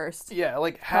June 1st? Yeah,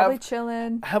 like, Probably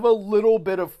chilling. Have a little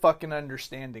bit of fucking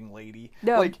understanding, lady.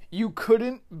 No. Like, you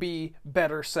couldn't be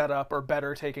better set up or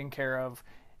better taken care of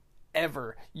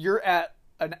ever. You're at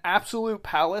an absolute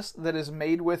palace that is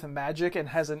made with magic and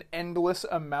has an endless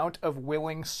amount of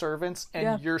willing servants,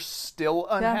 and you're still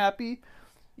unhappy?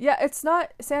 Yeah, it's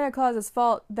not Santa Claus's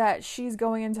fault that she's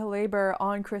going into labor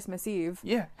on Christmas Eve.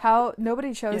 Yeah. How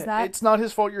nobody chose that. It's not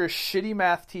his fault you're a shitty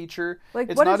math teacher.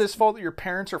 Like, it's not his fault that your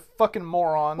parents are fucking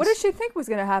morons. What did she think was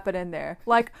going to happen in there?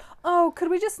 Like, oh, could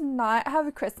we just not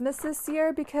have Christmas this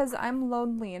year because I'm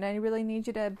lonely and I really need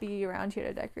you to be around here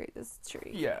to decorate this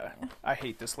tree? Yeah. I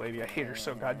hate this lady. I hate her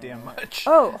so goddamn much.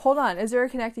 Oh, hold on. Is there a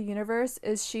connected universe?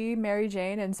 Is she Mary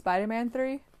Jane in Spider-Man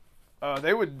 3?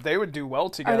 They would do well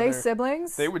together. Are they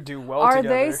siblings? They would do well together.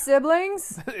 together. Are they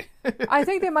siblings? I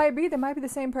think they might be. They might be the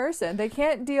same person. They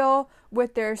can't deal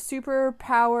with their super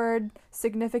powered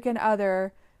significant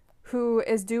other who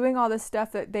is doing all the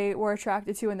stuff that they were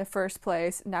attracted to in the first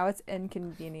place. Now it's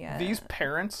inconvenient. These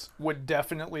parents would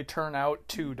definitely turn out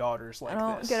two daughters like this.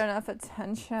 I don't get enough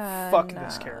attention. Fuck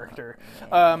this character.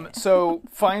 So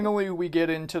finally we get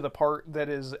into the part that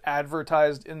is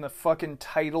advertised in the fucking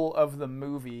title of the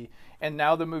movie. And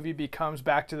now the movie becomes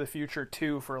Back to the Future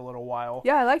 2 for a little while.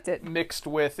 Yeah, I liked it. Mixed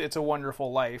with It's a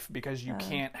Wonderful Life, because you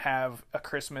can't have a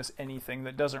Christmas anything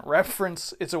that doesn't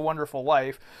reference It's a Wonderful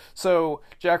Life. So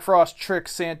Jack Frost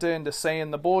tricks Santa into saying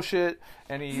the bullshit,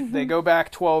 and they go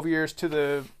back 12 years to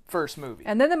the first movie.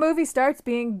 And then the movie starts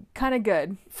being kind of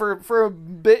good. For a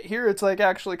bit here, it's like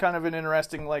actually kind of an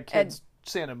interesting like kids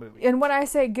Santa movie. And when I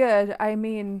say good, I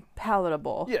mean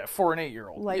palatable. Yeah, for an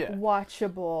 8-year-old. Like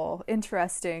watchable,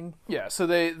 interesting. Yeah, so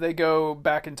they go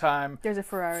back in time. There's a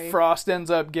Ferrari. Frost ends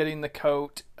up getting the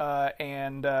coat,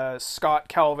 and Scott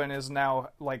Calvin is now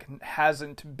like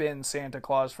hasn't been Santa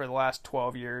Claus for the last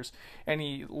 12 years, and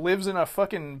he lives in a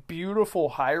fucking beautiful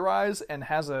high-rise and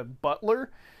has a butler,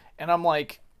 and I'm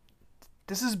like,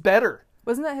 this is better.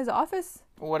 Wasn't that his office?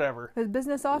 Whatever. His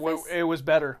business office? It was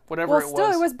better. Whatever it was. Well,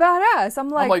 still, it was badass. I'm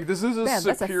like, this is man,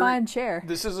 that's a fine chair.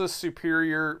 This is a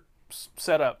superior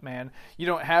setup, man. You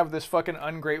don't have this fucking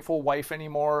ungrateful wife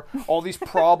anymore. All these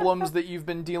problems that you've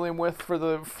been dealing with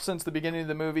since the beginning of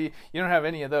the movie, you don't have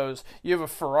any of those. You have a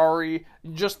Ferrari,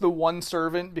 just the one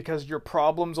servant, because your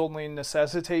problems only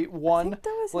necessitate one. I think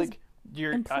that was like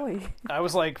his employee. I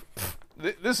was like,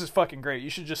 this is fucking great.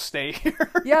 You should just stay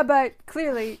here. Yeah, but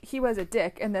clearly he was a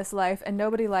dick in this life and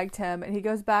nobody liked him, and he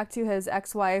goes back to his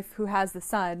ex-wife who has the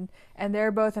son, and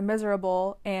they're both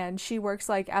miserable, and she works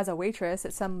like as a waitress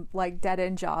at some like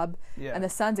dead-end job, and the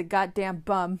son's a goddamn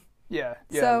bum. Yeah.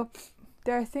 So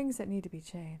there are things that need to be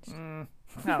changed.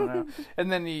 I don't know. And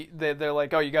then they're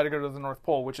like, oh, you got to go to the North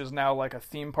Pole, which is now like a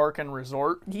theme park and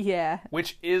resort. Yeah.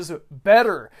 Which is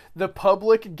better. The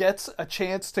public gets a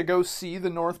chance to go see the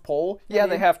North Pole. Yeah,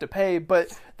 they have to pay,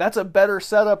 but that's a better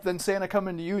setup than Santa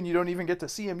coming to you and you don't even get to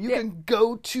see him. You can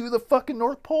go to the fucking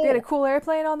North Pole. They had a cool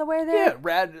airplane on the way there. Yeah,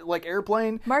 rad, like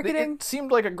airplane. Marketing. It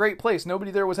seemed like a great place.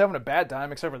 Nobody there was having a bad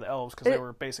time except for the elves because they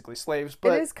were basically slaves.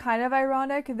 But it is kind of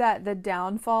ironic that the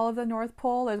downfall of the North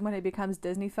Pole is when it becomes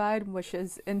Disney-fied, which is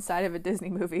inside of a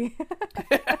Disney movie.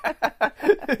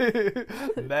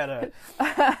 Meta.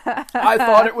 I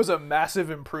thought it was a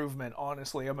massive improvement,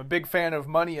 honestly. I'm a big fan of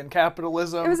money and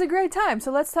capitalism. It was a great time.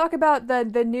 So let's talk about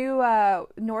the new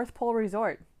North Pole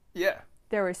resort. Yeah.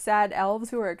 There were sad elves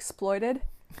who were exploited.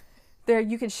 There,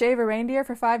 you could shave a reindeer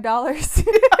for $5.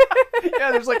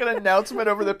 Yeah, there's like an announcement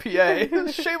over the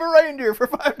PA. Shave a reindeer for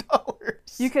 $5.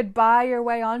 You could buy your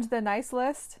way onto the nice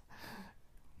list.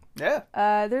 Yeah.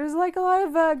 There's like a lot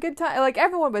of good time. Like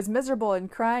everyone was miserable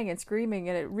and crying and screaming,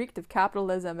 and it reeked of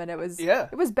capitalism, and it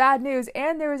was bad news.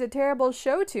 And there was a terrible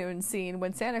show tune scene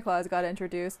when Santa Claus got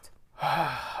introduced.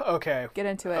 Okay. Get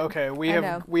into it. Okay,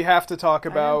 we have to talk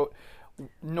about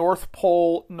North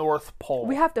Pole.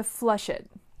 We have to flush it.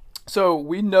 So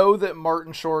we know that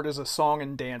Martin Short is a song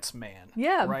and dance man.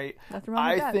 Yeah. Right? Nothing wrong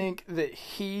with that. I think that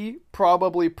he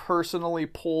probably personally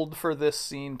pulled for this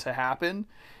scene to happen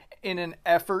in an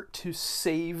effort to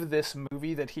save this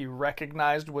movie that he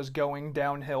recognized was going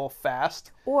downhill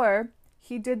fast. Or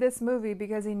he did this movie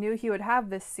because he knew he would have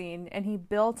this scene, and he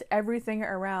built everything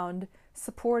around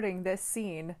supporting this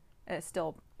scene, and it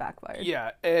still backfired. Yeah,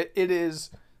 it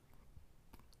is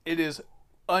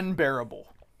unbearable.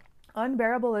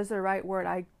 Unbearable is the right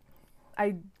word.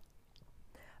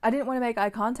 I didn't want to make eye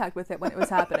contact with it when it was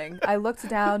happening. I looked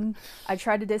down. I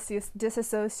tried to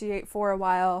disassociate for a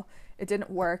while. It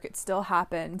didn't work. It still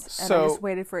happened, and I just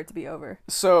waited for it to be over.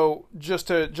 So just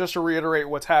to reiterate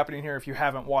what's happening here, if you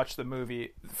haven't watched the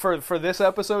movie, for this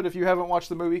episode, if you haven't watched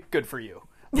the movie, good for you.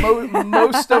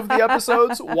 Most of the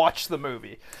episodes, watch the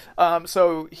movie.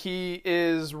 So he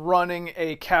is running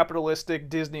a capitalistic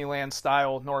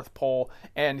Disneyland-style North Pole,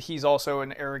 and he's also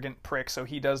an arrogant prick, so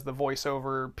he does the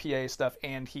voiceover PA stuff,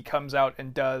 and he comes out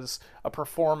and does a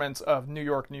performance of New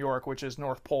York, New York, which is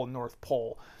North Pole, North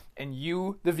Pole. And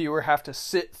you, the viewer, have to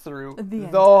sit through the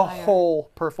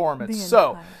whole performance.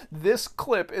 So this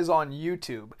clip is on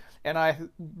YouTube, and I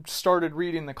started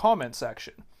reading the comment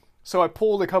section. So I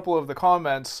pulled a couple of the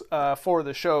comments for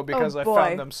the show because I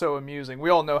found them so amusing. We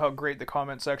all know how great the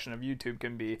comment section of YouTube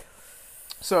can be.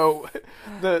 So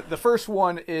the first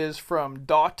one is from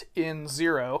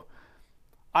 .in0.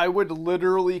 I would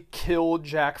literally kill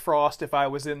Jack Frost if I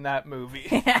was in that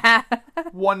movie.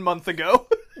 1 month ago.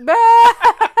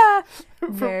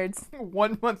 Nerds.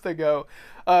 1 month ago.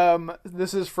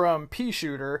 This is from P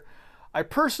Shooter. I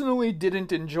personally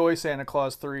didn't enjoy Santa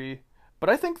Claus 3, but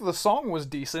I think the song was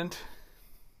decent.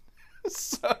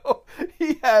 So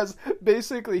he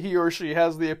or she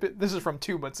has this is from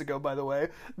 2 months ago, by the way,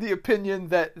 the opinion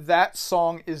that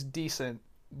song is decent,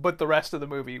 but the rest of the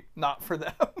movie, not for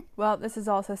them. Well, this is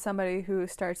also somebody who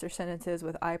starts their sentences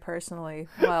with "I personally"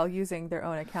 while using their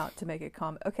own account to make a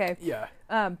comment. Okay. Yeah.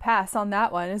 Pass on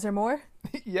that one. Is there more?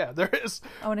 Yeah, there is.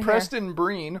 Preston hear.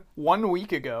 Breen, 1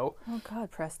 week ago. Oh God,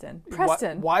 Preston.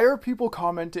 Why are people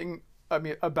commenting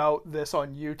about this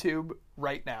on YouTube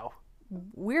right now?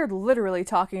 We're literally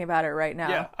talking about it right now.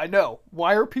 Yeah, I know.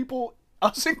 Why are people,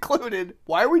 us included,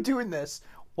 why are we doing this?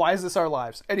 Why is this our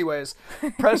lives? Anyways,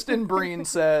 Preston Breen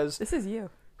says, this is you.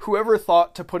 Whoever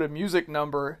thought to put a music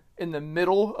number in the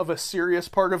middle of a serious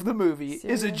part of the movie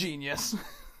is a genius.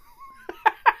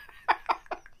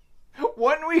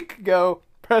 1 week ago,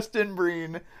 Preston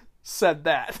Breen said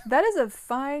that. That is a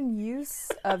fine use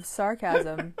of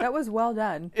sarcasm. That was well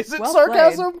done. Is it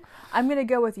sarcasm? Played. I'm going to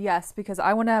go with yes, because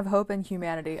I want to have hope in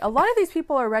humanity. A lot of these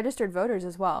people are registered voters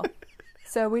as well.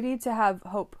 So we need to have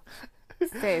hope.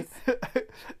 Faith.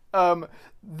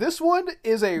 This one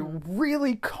is a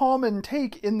really common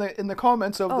take in the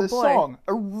comments of this song.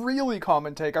 A really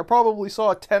common take. I probably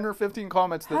saw 10 or 15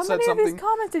 comments that said something. How many of these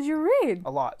comments did you read?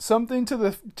 A lot. Something to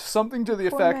the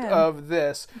effect of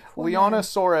this. Liana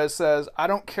Soares says, "I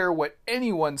don't care what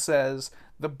anyone says.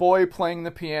 The boy playing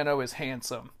the piano is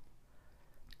handsome."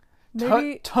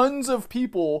 Maybe tons of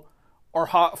people are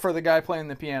hot for the guy playing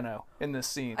the piano in this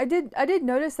scene. I did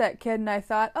notice that kid, and I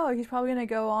thought, oh, he's probably going to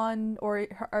go on, or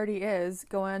already is,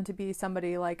 go on to be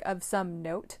somebody, like, of some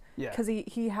note. Yeah. Because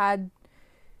he had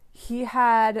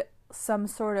some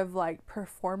sort of, like,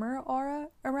 performer aura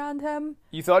around him.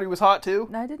 You thought he was hot, too?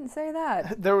 No, I didn't say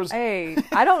that. Hey,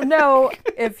 I don't know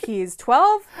if he's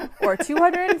 12 or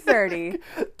 230.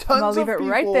 Tons I'll leave it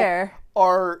right there.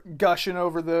 Are gushing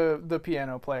over the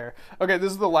piano player. Okay,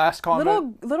 this is the last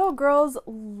comment. Little girls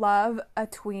love a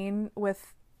tween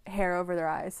with hair over their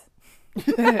eyes.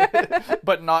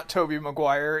 But not Tobey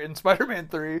Maguire in Spider-Man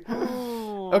 3.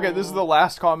 Okay, this is the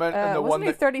last comment. And wasn't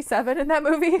he 37 in that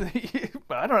movie?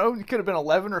 I don't know. He could have been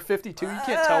 11 or 52. You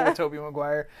can't tell with Tobey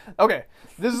Maguire. Okay,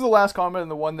 this is the last comment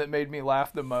and the one that made me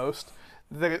laugh the most.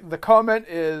 The comment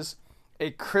is, a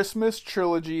Christmas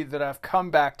trilogy that I've come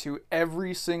back to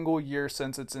every single year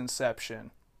since its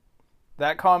inception.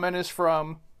 That comment is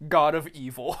from God of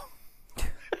Evil.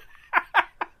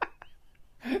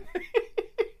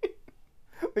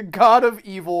 The God of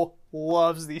Evil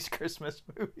loves these Christmas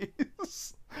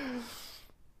movies.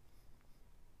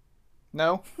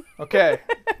 No? Okay.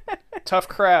 Tough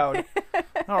crowd.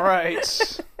 All right.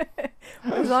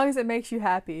 As long as it makes you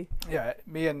happy. Yeah,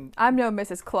 me and... I'm no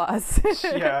Mrs. Claus.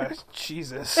 Yeah,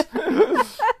 Jesus.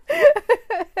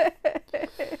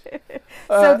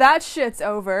 So that shit's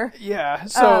over. Yeah,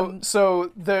 so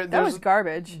that was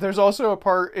garbage. There's also a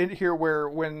part in here where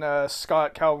when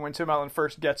Scott Calvin, when Tim Allen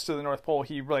first gets to the North Pole,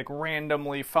 he like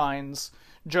randomly finds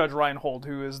Judge Reinhold,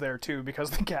 who is there too,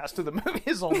 because the cast of the movie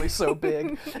is only so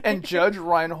big. And Judge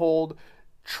Reinhold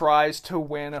tries to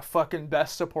win a fucking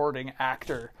Best Supporting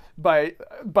Actor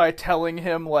by telling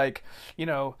him, like, you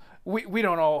know, we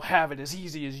don't all have it as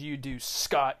easy as you do,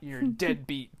 Scott, your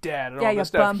deadbeat dad, and all this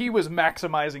stuff. He was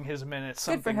maximizing his minutes.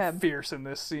 Something fierce in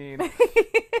this scene.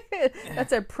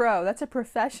 That's a pro. That's a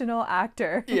professional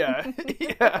actor. Yeah.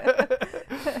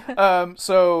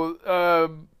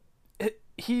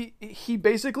 He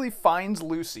basically finds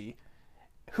Lucy,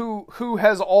 who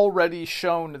has already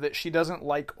shown that she doesn't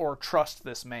like or trust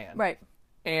this man. Right.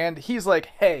 and he's like,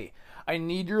 hey, I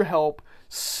need your help.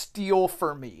 Steal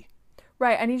for me.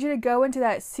 Right, I need you to go into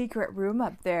that secret room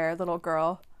up there, little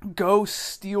girl. Go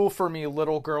steal for me,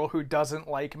 little girl who doesn't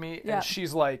like me. Yeah. And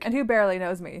she's like... And who barely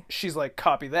knows me. She's like,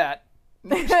 copy that.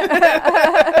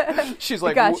 She's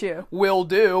like, got you. Will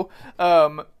do.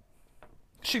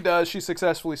 She does. She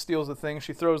successfully steals the thing.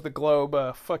 She throws the globe.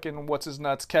 Fucking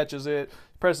what's-his-nuts catches it,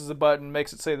 presses a button,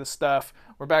 makes it say the stuff.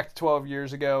 We're back to 12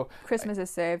 years ago. Christmas is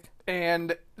saved.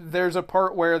 And there's a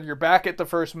part where you're back at the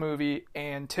first movie,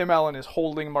 and Tim Allen is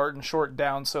holding Martin Short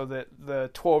down so that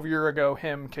the 12-year-ago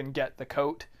him can get the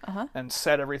coat and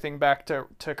set everything back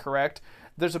to correct.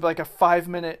 There's like a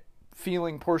 5-minute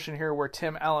feeling portion here where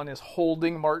Tim Allen is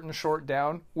holding Martin Short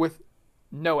down with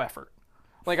no effort.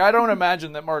 Like, I don't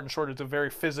imagine that Martin Short is a very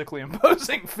physically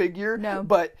imposing figure, no.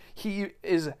 But he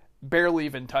is barely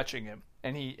even touching him,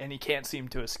 and he can't seem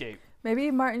to escape.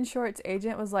 Maybe Martin Short's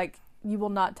agent was like, you will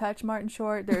not touch Martin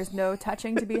Short. There is no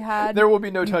touching to be had. There will be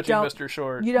no touching Mr.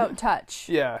 Short. You don't touch.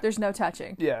 Yeah. There's no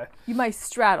touching. Yeah. You might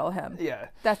straddle him. Yeah.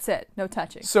 That's it. No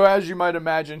touching. So as you might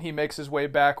imagine, he makes his way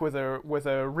back with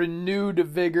a renewed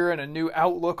vigor and a new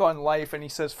outlook on life, and he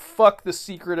says, fuck the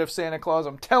secret of Santa Claus.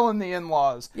 I'm telling the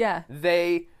in-laws. Yeah.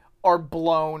 They are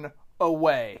blown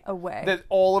away. That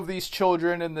all of these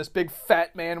children and this big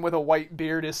fat man with a white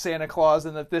beard is Santa Claus,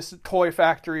 and that this toy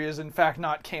factory is in fact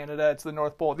not Canada, it's the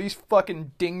North Pole. These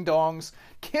fucking ding-dongs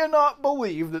cannot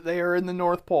believe that they are in the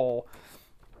North Pole.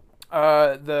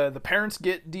 The parents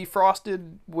get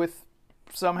defrosted with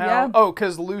somehow. Yeah. Oh,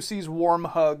 because Lucy's warm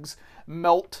hugs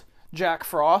melt Jack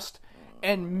Frost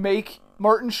and make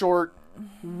Martin Short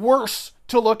worse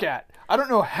to look at. I don't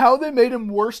know how they made him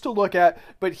worse to look at,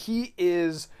 but he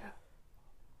is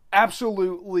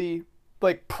absolutely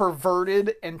like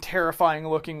perverted and terrifying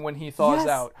looking when he thaws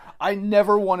out. I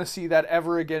never want to see that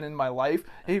ever again in my life.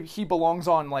 He belongs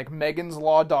on like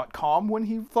meganslaw.com when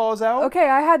he thaws out. Okay,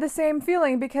 I had the same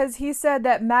feeling because he said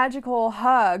that magical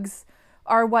hugs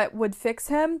are what would fix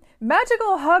him.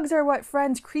 Magical hugs are what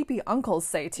friends' creepy uncles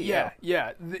say to you.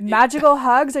 Yeah. Magical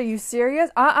hugs? Are you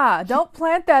serious? Don't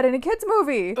plant that in a kid's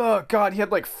movie. Oh, God, he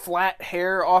had, like, flat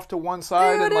hair off to one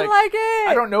side. Ew, I and didn't like it.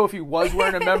 I don't know if he was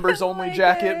wearing a members-only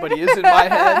jacket, but he is in my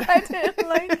head. I didn't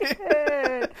like it.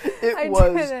 I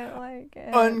didn't like it.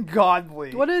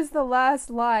 Ungodly. What does the last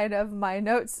line of my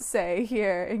notes say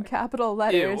here in capital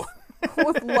letters? Ew.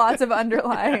 With lots of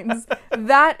underlines.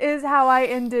 That is how I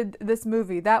ended this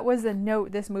movie. That was the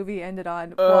note this movie ended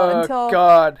on.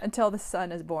 Until the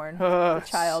son is born. The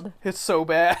child. It's so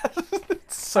bad.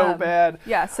 It's so bad.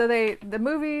 Yeah, so the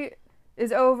movie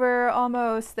is over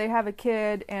almost. They have a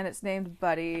kid and it's named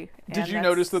Buddy. Did you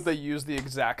notice that they use the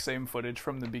exact same footage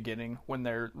from the beginning when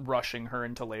they're rushing her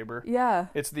into labor? Yeah.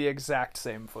 It's the exact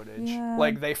same footage. Yeah.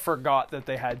 Like they forgot that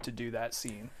they had to do that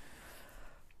scene.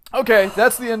 Okay,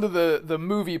 that's the end of the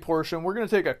movie portion. We're going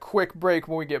to take a quick break.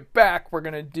 When we get back, we're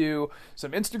going to do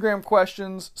some Instagram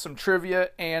questions, some trivia,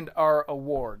 and our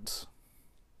awards.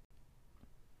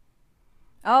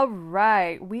 All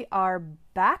right, we are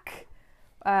back.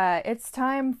 It's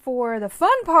time for the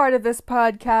fun part of this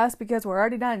podcast because we're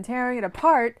already done tearing it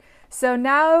apart. So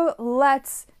now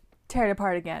let's tear it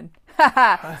apart again.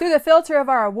 Through the filter of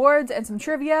our awards and some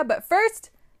trivia. But first,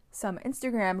 some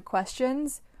Instagram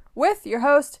questions with your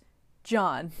host,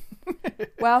 John.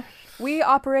 Well, we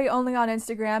operate only on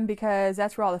Instagram because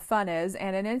that's where all the fun is.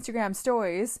 And in Instagram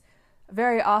stories,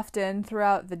 very often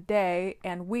throughout the day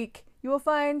and week, you will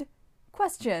find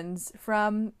questions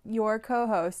from your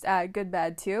co-host at Good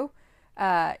Bad 2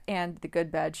 and The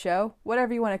Good Bad Show,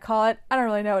 whatever you want to call it. I don't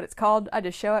really know what it's called. I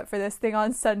just show up for this thing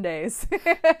on Sundays.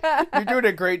 You're doing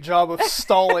a great job of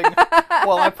stalling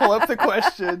while I pull up the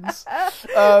questions.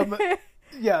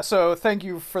 Yeah, so thank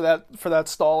you for that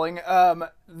stalling.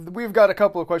 We've got a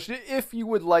couple of questions. If you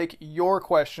would like your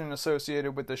question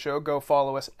associated with the show, go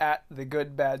follow us at The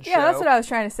Good Bad Show. Yeah, that's what I was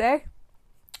trying to say.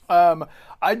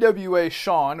 IWA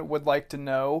Sean would like to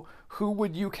know, who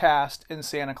would you cast in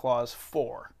Santa Claus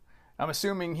 4? I'm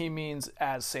assuming he means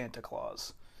as Santa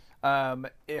Claus.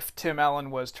 If Tim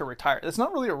Allen was to retire. That's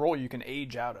not really a role you can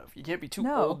age out of. You can't be too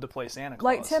old to play Santa Claus.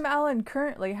 Like Tim Allen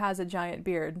currently has a giant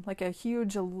beard, like a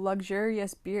huge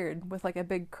luxurious beard with like a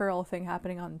big curl thing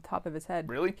happening on top of his head.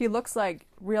 Really? He looks like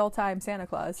real-time Santa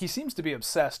Claus. He seems to be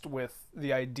obsessed with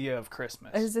the idea of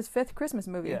Christmas. This is his 5th Christmas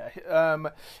movie. Yeah.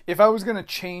 If I was going to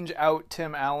change out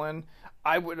Tim Allen,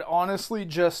 I would honestly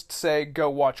just say go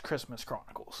watch Christmas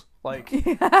Chronicles. Like,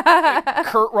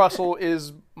 Kurt Russell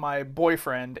is my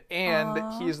boyfriend,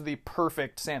 and he's the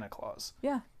perfect Santa Claus.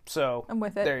 Yeah. So, I'm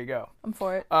with it. There you go. I'm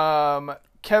for it.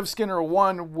 Kev Skinner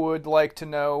 1 would like to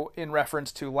know, in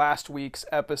reference to last week's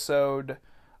episode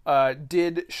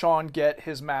did Sean get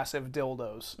his massive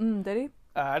dildos? Did he?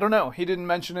 I don't know. He didn't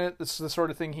mention it. This is the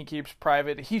sort of thing he keeps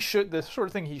private. The sort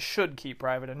of thing he should keep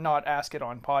private and not ask it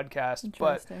on podcast.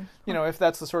 But, if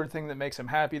that's the sort of thing that makes him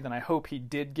happy, then I hope he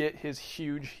did get his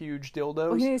huge, huge dildos.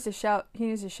 Well, he needs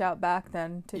to shout back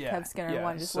then to Kev Skinner.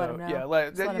 Let him know. Yeah,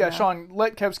 let him know. Sean,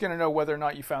 let Kev Skinner know whether or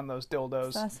not you found those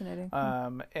dildos. Fascinating.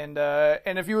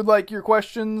 And if you would like your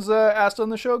questions asked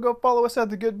on the show, go follow us at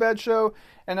The Good Bad Show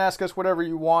and ask us whatever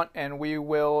you want, and we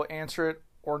will answer it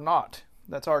or not.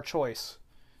 That's our choice.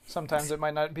 Sometimes it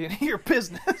might not be any of your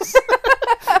business.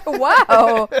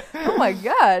 Wow. Oh my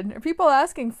God. Are people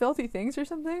asking filthy things or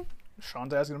something?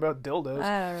 Sean's asking about dildos.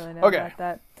 I don't really know about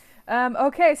that.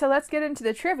 Okay, so let's get into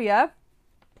the trivia.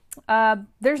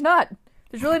 There's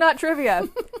really not trivia.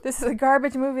 This is a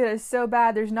garbage movie that is so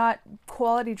bad. There's not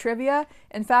quality trivia.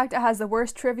 In fact, it has the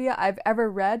worst trivia I've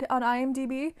ever read on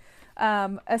IMDb.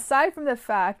 Aside from the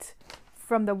fact,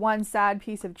 from the one sad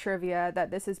piece of trivia,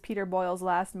 that this is Peter Boyle's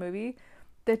last movie,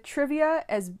 the trivia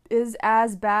is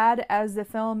as bad as the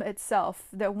film itself.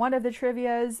 That one of the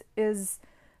trivias is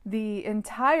the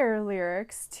entire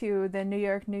lyrics to the New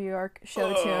York, New York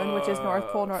show tune, which is North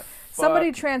Pole, North.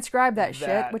 Somebody transcribed that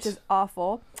shit, which is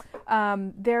awful.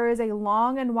 There is a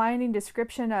long and winding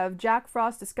description of Jack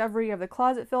Frost's discovery of the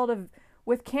closet filled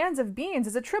with cans of beans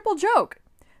as a triple joke.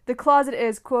 The closet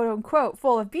is, quote unquote,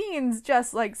 full of beans,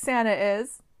 just like Santa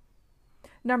is.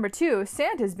 Number 2,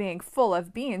 Santa's being full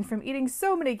of beans from eating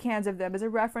so many cans of them is a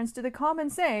reference to the common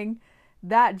saying,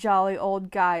 that jolly old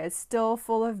guy is still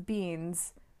full of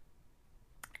beans.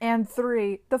 And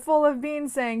 3, the full of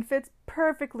beans saying fits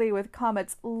perfectly with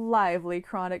Comet's lively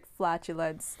chronic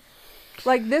flatulence.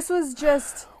 Like, this was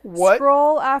just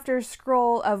scroll after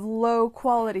scroll of low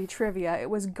quality trivia.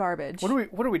 It was garbage. What are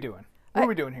we doing? What are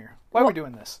we doing here? Why are we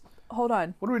doing this? Hold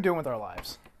on. What are we doing with our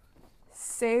lives?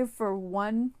 Save for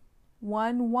one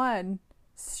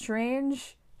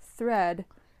strange thread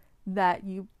that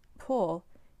you pull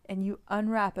and you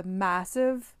unwrap a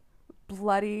massive,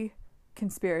 bloody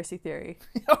conspiracy theory.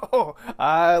 Oh,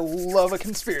 I love a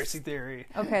conspiracy theory.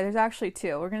 Okay, there's actually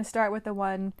 2. We're going to start with the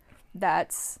one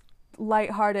that's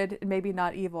lighthearted and maybe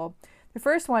not evil. The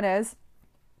first one is,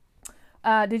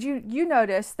 did you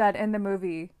notice that in the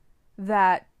movie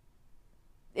that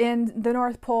in the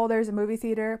North Pole there's a movie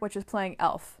theater which is playing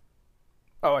Elf?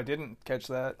 Oh, I didn't catch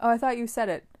that. Oh, I thought you said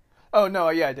it. Oh, no,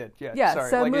 yeah, I did. Yeah, sorry.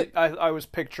 So I was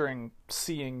picturing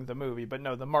seeing the movie, but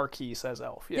no, the marquee says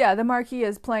Elf. Yeah, the marquee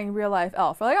is playing real life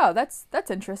Elf. We're like, oh,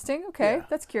 that's interesting. Okay,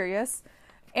 that's curious.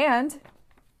 And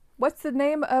what's the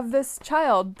name of this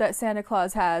child that Santa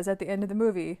Claus has at the end of the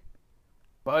movie?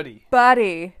 Buddy.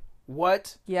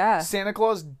 What? Yeah. Santa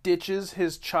Claus ditches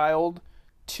his child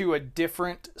to a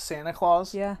different Santa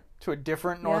Claus? Yeah. To a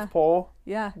different North Pole?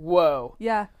 Yeah. Whoa.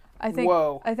 Yeah. I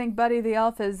think Buddy the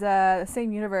Elf is the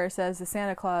same universe as the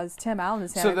Santa Claus. Tim Allen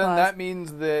is Santa Claus. So then that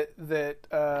means that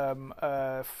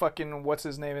fucking what's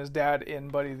his name, his dad in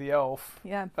Buddy the Elf,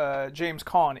 James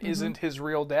Caan, isn't his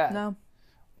real dad. No.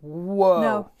 Whoa.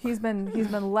 No, he's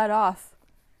been let off.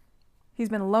 He's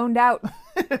been loaned out.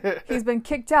 He's been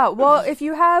kicked out. Well, if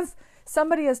you have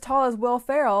somebody as tall as Will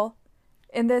Ferrell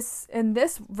in this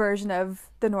version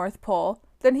of the North Pole,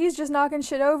 then he's just knocking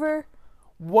shit over.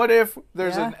 What if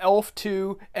there's an Elf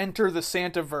 2 Enter the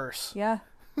Santaverse? Yeah.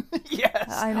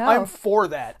 Yes. I know. I'm for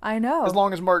that. I know. As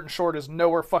long as Martin Short is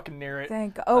nowhere fucking near it.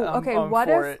 Okay.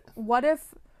 What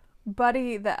if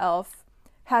Buddy the Elf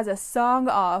has a song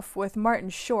off with Martin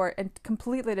Short and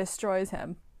completely destroys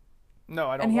him? No,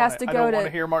 I don't and want I don't want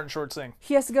to hear Martin Short sing.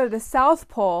 He has to go to the South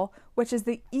Pole, which is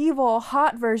the evil,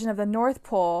 hot version of the North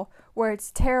Pole, where it's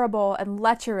terrible and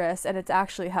lecherous and it's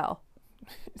actually hell.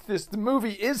 The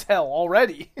movie is hell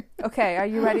already. Okay, are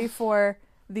you ready for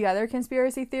the other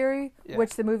conspiracy theory,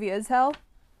 which the movie is hell?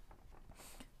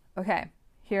 Okay,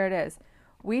 here it is.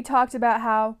 We talked about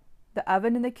how the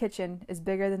oven in the kitchen is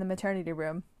bigger than the maternity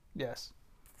room. Yes.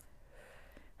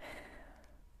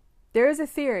 There is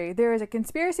a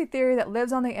conspiracy theory that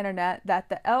lives on the internet that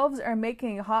the elves are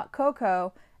making hot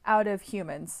cocoa out of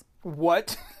humans.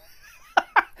 What?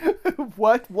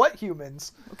 What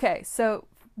humans? Okay, so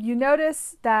you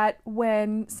notice that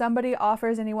when somebody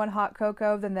offers anyone hot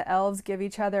cocoa, then the elves give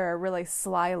each other a really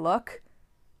sly look.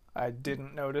 I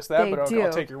didn't notice that, but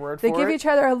I'll take your word for it. They give each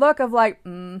other a look of like,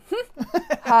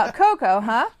 hot cocoa,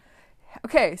 huh?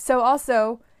 Okay, so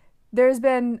also, there's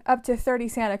been up to 30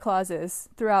 Santa Clauses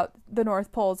throughout the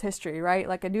North Pole's history, right?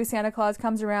 Like a new Santa Claus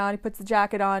comes around, he puts the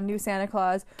jacket on, new Santa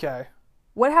Claus. Okay.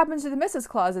 What happens to the Mrs.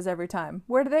 Clauses every time?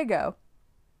 Where do they go?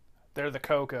 They're the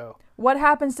cocoa. What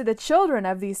happens to the children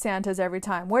of these Santas every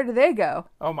time? Where do they go?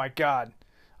 Oh my God.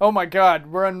 Oh my God,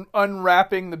 we're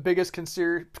unwrapping the biggest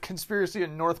conspiracy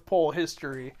in North Pole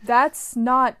history. That's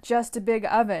not just a big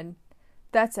oven.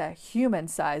 That's a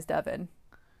human-sized oven.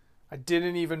 I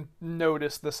didn't even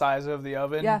notice the size of the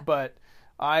oven, Yeah. but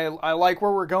I like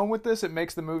where we're going with this. It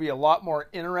makes the movie a lot more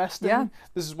interesting. Yeah.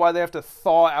 This is why they have to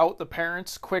thaw out the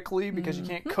parents quickly, because you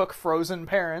can't cook frozen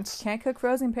parents. Can't cook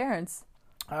frozen parents.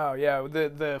 Oh, yeah,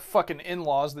 the fucking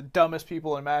in-laws, the dumbest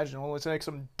people imaginable. Let's make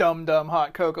some dumb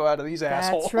hot cocoa out of these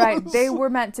assholes. That's right. They were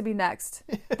meant to be next.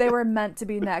 They were meant to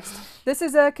be next. This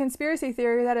is a conspiracy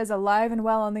theory that is alive and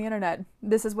well on the internet.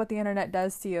 This is what the internet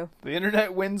does to you. The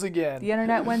internet wins again. The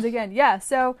internet wins again. Yeah,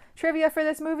 so trivia for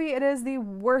this movie. It is the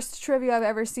worst trivia I've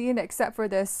ever seen, except for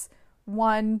this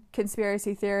one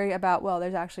conspiracy theory about, well,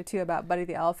 there's actually two about Buddy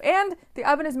the Elf. And the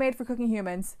oven is made for cooking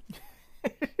humans.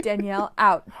 Danielle,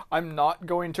 out. I'm not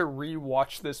going to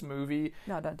re-watch this movie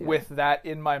No, don't do with that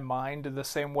in my mind the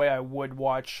same way I would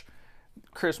watch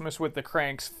Christmas with the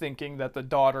Cranks, thinking that the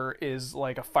daughter is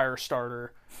like a fire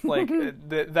starter. Like,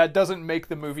 that doesn't make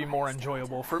the movie more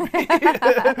enjoyable for me.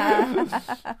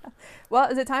 Well,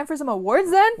 is it time for some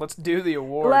awards then? Let's do the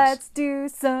awards. Let's do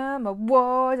some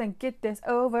awards and get this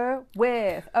over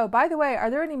with. Oh, by the way,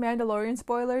 are there any Mandalorian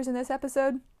spoilers in this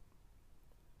episode?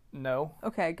 No.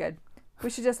 Okay, good. We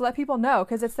should just let people know,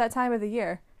 because it's that time of the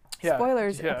year. Yeah,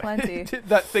 Spoilers yeah. aplenty.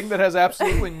 That thing that has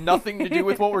absolutely nothing to do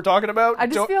with what we're talking about. I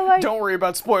just feel like don't worry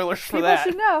about spoilers for People that.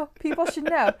 should know. People should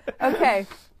know. Okay.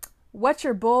 What's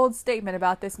your bold statement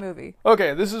about this movie?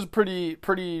 Okay, this is pretty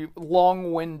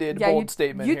long-winded bold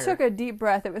statement You here. took a deep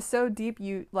breath. It was so deep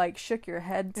you like shook your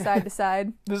head side to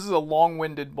side. This is a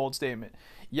long-winded bold statement.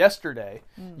 Yesterday,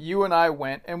 you and I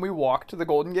went and we walked to the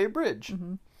Golden Gate Bridge,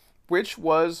 which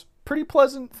was pretty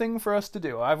pleasant thing for us to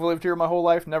do. I've lived here my whole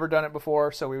life, never done it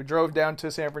before, so we drove down to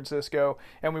San Francisco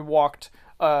and we walked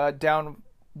down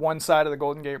one side of the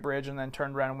Golden Gate Bridge and then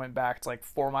turned around and went back. It's like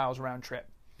 4 miles round trip.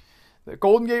 The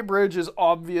Golden Gate Bridge is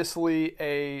obviously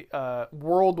a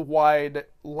worldwide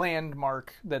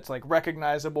landmark that's like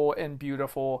recognizable and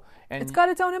beautiful, and It's got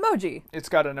its own emoji. it's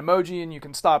got an emoji and you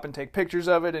can stop and take pictures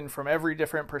of it, and from every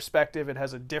different perspective it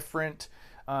has a different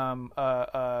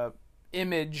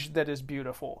image that is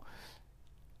beautiful.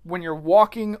 When you're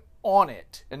walking on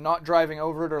it and not driving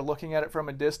over it or looking at it from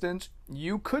a distance,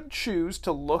 you could choose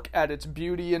to look at its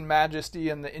beauty and majesty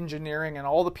and the engineering and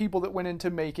all the people that went into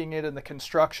making it and the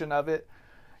construction of it.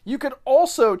 You could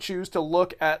also choose to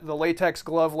look at the latex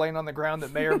glove laying on the ground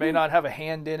that may or may not have a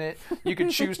hand in it. You could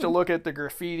choose to look at the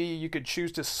graffiti. You could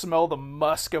choose to smell the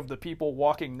musk of the people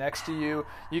walking next to you.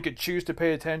 You could choose to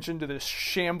pay attention to this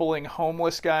shambling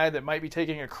homeless guy that might be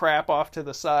taking a crap off to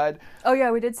the side. Oh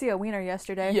yeah, we did see a wiener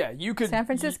yesterday. Yeah, you could. San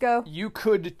Francisco. You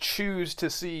could choose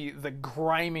to see the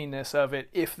griminess of it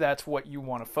if that's what you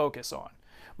want to focus on.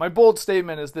 My bold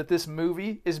statement is that this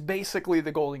movie is basically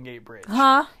the Golden Gate Bridge.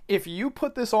 Huh? If you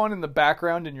put this on in the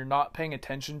background and you're not paying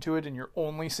attention to it and you're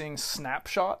only seeing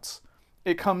snapshots,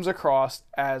 it comes across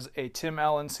as a Tim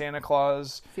Allen Santa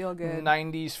Claus Feel good.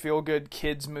 90s feel-good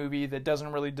kids movie that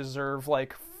doesn't really deserve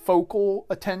like focal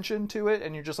attention to it,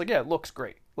 and you're just like, yeah, it looks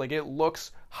great. Like, it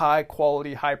looks high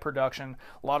quality, high production.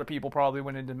 A lot of people probably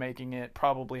went into making it,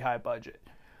 probably high budget.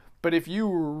 But if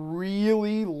you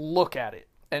really look at it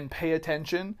and pay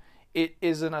attention, it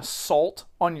is an assault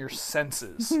on your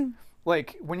senses.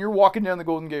 Like, when you're walking down the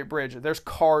Golden Gate Bridge, there's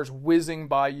cars whizzing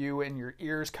by you and your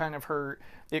ears kind of hurt.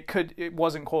 It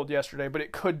wasn't cold yesterday, but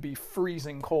it could be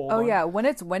freezing cold. Oh yeah, when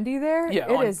it's windy there, it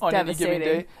is on any devastating.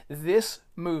 given day. This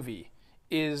movie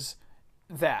is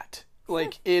that.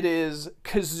 Like, it is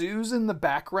kazoos in the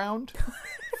background.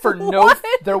 For no,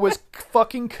 there was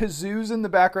fucking kazoos in the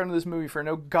background of this movie for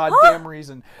no goddamn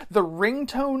reason. The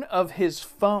ringtone of his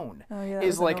phone that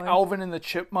is was like annoying. Alvin and the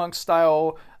Chipmunks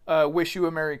style "Wish You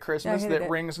a Merry Christmas" hated that it.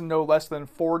 rings no less than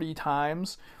 40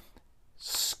 times.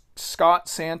 Scott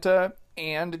Santa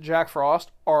and Jack Frost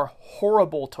are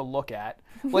horrible to look at.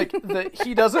 Like,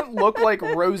 he doesn't look like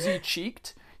rosy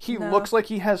cheeked. He looks like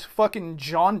he has fucking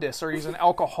jaundice or he's an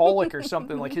alcoholic or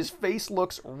something. Like, his face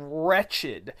looks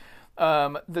wretched.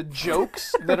 The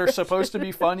jokes that are supposed to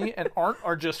be funny and aren't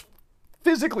are just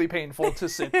physically painful to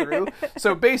sit through.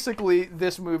 So basically,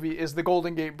 this movie is the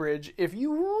Golden Gate Bridge if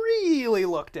you really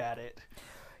looked at it.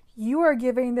 You are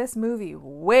giving this movie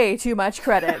way too much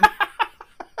credit.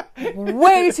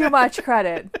 Way too much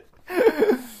credit.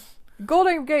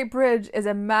 Golden Gate Bridge is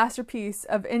a masterpiece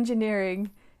of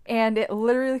engineering, and it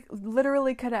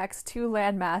literally connects two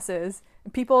land masses.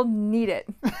 People need it.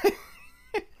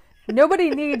 Nobody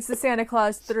needs the Santa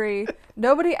Claus 3.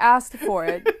 Nobody asked for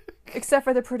it, except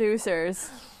for the producers.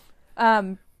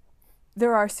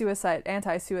 there are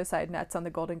anti-suicide nets on the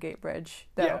Golden Gate Bridge,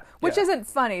 though, Yeah, which yeah. isn't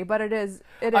funny, but it is.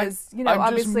 I'm just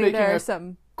Obviously making there a are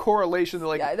some. correlation to,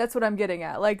 like, Yeah, that's what I'm getting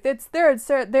at. Like, there's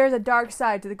a dark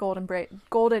side to the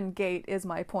Golden Gate. Is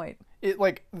my point. it,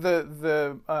 like,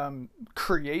 the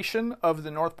creation of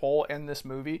the North Pole in this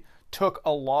movie took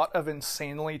a lot of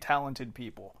insanely talented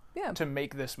people Yeah. to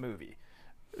make this movie.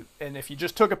 And if you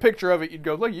just took a picture of it, you'd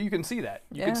go, look, you can see that.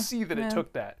 You Yeah, can see that yeah. it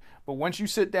took that. But once you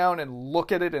sit down and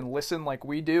look at it and listen like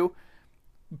we do,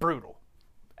 brutal.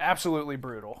 Absolutely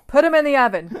brutal. Put him in the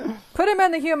oven. Put him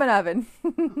in the human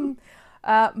oven.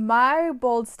 My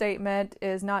bold statement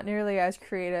is not nearly as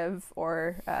creative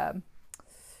or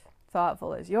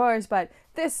thoughtful as yours, but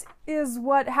this is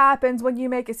what happens when you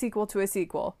make a sequel to a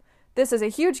sequel. This is a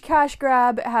huge cash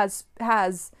grab. It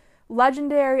has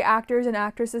legendary actors and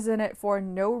actresses in it for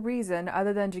no reason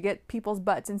other than to get people's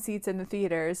butts and seats in the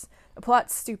theaters. The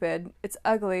plot's stupid. It's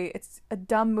ugly. It's a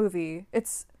dumb movie.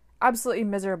 It's absolutely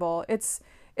miserable. It's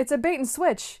a bait and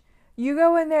switch. You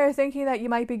go in there thinking that you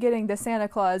might be getting the Santa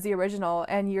Claus, the original,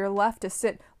 and you're left to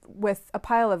sit with a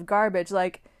pile of garbage.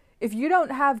 Like, if you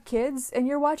don't have kids and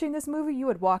you're watching this movie, you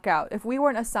would walk out. If we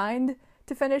weren't assigned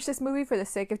to finish this movie for the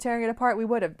sake of tearing it apart, we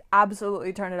would have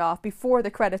absolutely turned it off before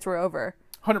the credits were over.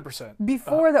 100%.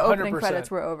 Before the opening 100%.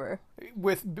 credits were over.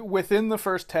 Within the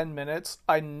first 10 minutes,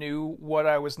 I knew what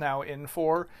I was now in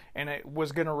for, and it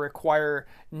was going to require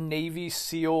Navy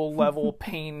SEAL level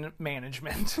pain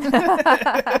management.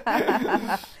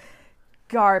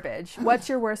 Garbage. What's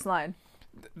your worst line?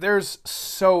 There's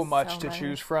so much to many.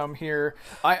 choose from here.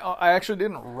 I actually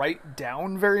didn't write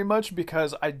down very much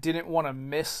because I didn't want to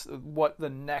miss what the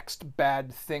next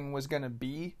bad thing was going to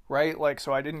be, right? Like,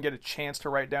 so I didn't get a chance to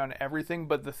write down everything,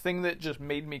 but the thing that just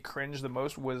made me cringe the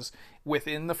most was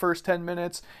within the first 10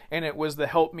 minutes, and it was the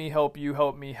help me, help you,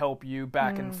 help me, help you,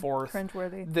 back and forth.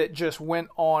 Cringeworthy. That just went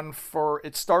on for,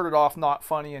 it started off not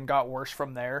funny and got worse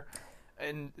from there.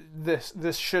 And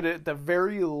this should at the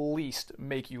very least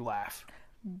make you laugh.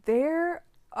 There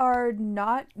are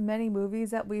not many movies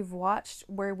that we've watched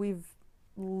where we've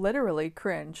literally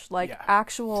cringed, like Yeah.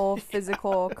 actual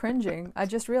physical cringing. I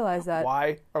just realized that.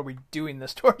 Why are we doing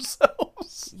this to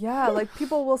ourselves? Yeah, like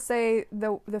people will say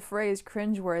the phrase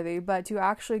cringeworthy, but to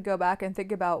actually go back and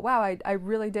think about, wow, I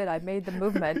really did. I made the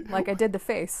movement, like I did the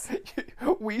face.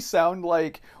 We sound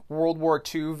like World War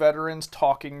II veterans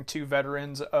talking to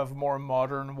veterans of more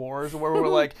modern wars, where we're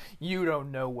like, you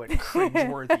don't know what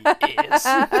cringeworthy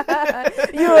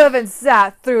is. You haven't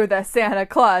sat through the Santa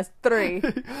Claus 3.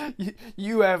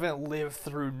 You haven't lived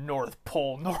through North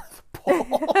Pole.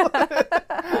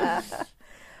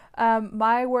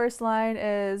 My worst line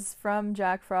is from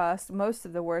Jack Frost. Most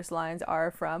of the worst lines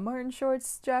are from Martin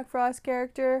Short's Jack Frost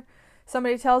character.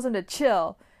 Somebody tells him to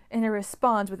chill, and he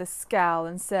responds with a scowl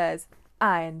and says,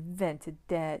 I invented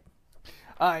that.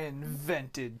 I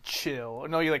invented chill.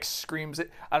 No, he like screams it.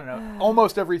 I don't know.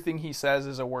 Almost everything he says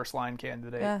is a worst line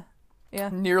candidate. Yeah,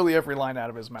 Nearly every line out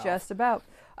of his mouth. just about.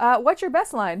 What's your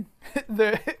best line?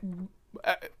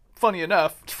 Funny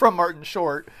enough, from Martin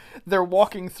Short, they're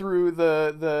walking through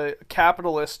the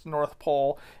capitalist North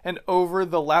Pole, and over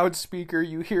the loudspeaker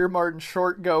you hear Martin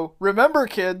Short go, "Remember,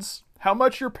 kids, how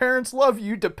much your parents love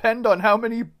you depend on how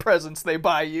many presents they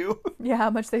buy you." Yeah, how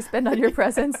much they spend on your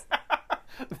presents.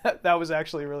 That was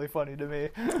actually really funny to me.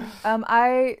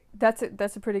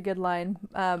 That's a pretty good line.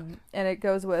 And it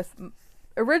goes with,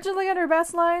 originally under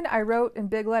best line, I wrote in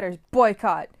big letters,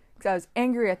 boycott, because I was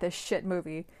angry at this shit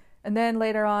movie. And then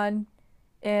later on,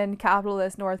 in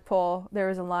capitalist North Pole, there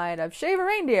was a line of shave a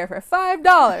reindeer for $5.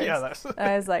 Yeah, that's. And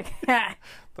I was like, ha,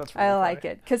 That's really I like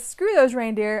funny. it. Because screw those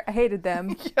reindeer. I hated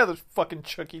them. Yeah, those fucking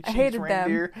Chuck E. Cheese hated them.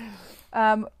 reindeer.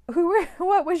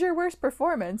 What was your worst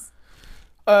performance?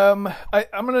 I'm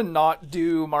gonna not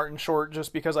do Martin Short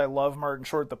just because I love Martin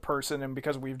Short the person and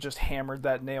because we've just hammered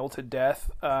that nail to death.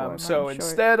 So Martin Short.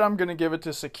 instead, I'm gonna give it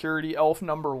to Security Elf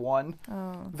number 1.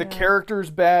 Oh, The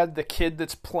character's bad. The kid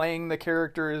that's playing the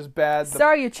character is bad.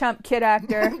 Sorry, you chump kid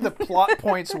actor. The plot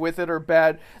points with it are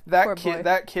bad. Poor boy.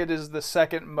 That kid is the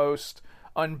second most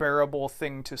unbearable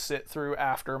thing to sit through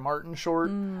after Martin Short.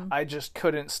 I just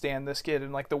couldn't stand this kid,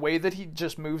 and like the way that he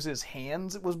just moves his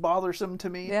hands was bothersome to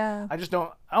me. Yeah. I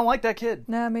don't like that kid.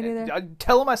 No, me neither. I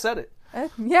tell him I said it.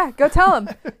 Yeah, go tell him.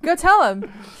 Go tell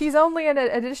him. He's only an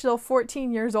additional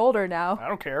 14 years older now. I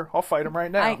don't care. I'll fight him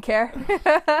right now. I ain't care.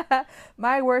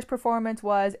 My worst performance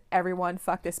was everyone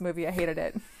fuck this movie. I hated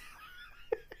it.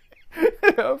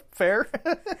 Fair.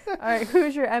 All right,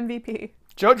 who's your MVP?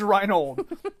 Judge Reinhold.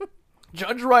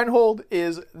 Judge Reinhold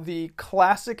is the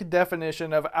classic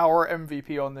definition of our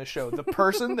MVP on this show. The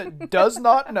person that does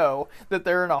not know that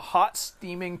they're in a hot,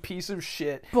 steaming piece of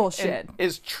shit. Bullshit. And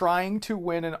is trying to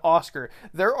win an Oscar.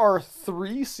 There are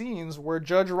 3 scenes where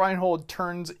Judge Reinhold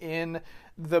turns in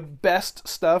the best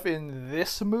stuff in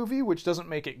this movie, which doesn't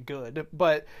make it good,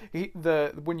 but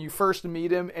when you first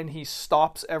meet him and he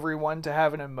stops everyone to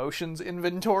have an emotions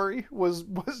inventory was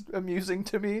amusing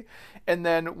to me. And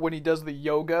then when he does the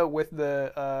yoga with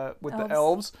the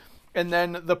elves, and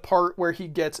then the part where he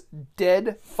gets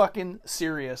dead fucking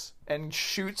serious and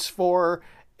shoots for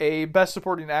a Best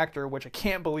Supporting Actor, which I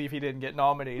can't believe he didn't get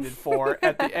nominated for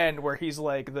at the end, where he's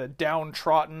like the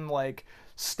downtrodden, like,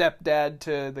 stepdad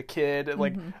to the kid.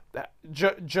 Like,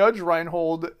 Judge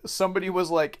Reinhold, somebody was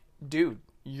like, dude,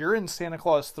 you're in Santa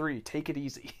Claus 3, take it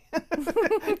easy.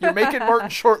 You're making Martin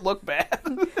Short look bad.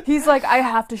 He's like, I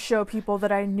have to show people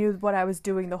that I knew what I was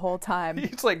doing the whole time.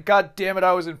 He's like, God damn it,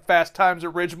 I was in Fast Times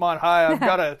at Ridgemont High. I've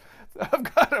got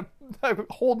to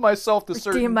hold myself to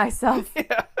certain... Redeem myself.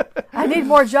 Yeah. I need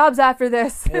more jobs after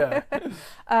this. Yeah.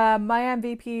 My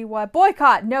MVP was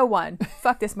boycott. No one.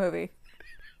 Fuck this movie.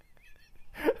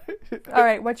 All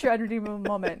right, what's your unredeemable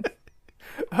moment?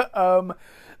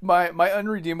 My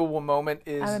unredeemable moment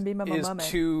is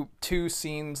moment. two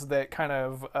scenes that kind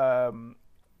of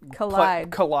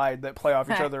collide that play off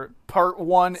each other. Part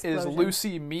 1 is Explosion.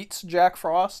 Lucy meets Jack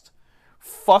Frost.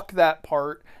 Fuck that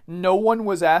part. No one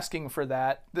was asking for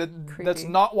that. That's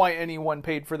not why anyone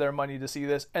paid for their money to see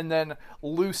this. And then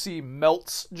Lucy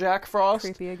melts Jack Frost.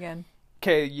 Creepy again.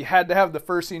 Okay, you had to have the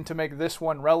first scene to make this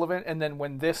one relevant, and then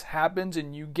when this happens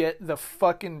and you get the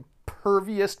fucking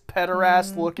perviest,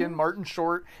 pederast looking Martin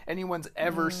Short anyone's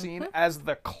ever seen as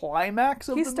the climax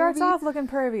of the movie. He starts off looking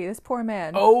pervy, this poor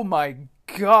man. Oh my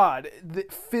god.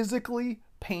 Physically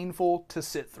painful to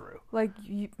sit through. Like,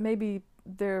 maybe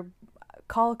they're...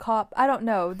 Call a cop. I don't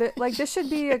know. Like, this should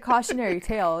be a cautionary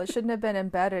tale. It shouldn't have been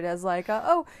embedded as like,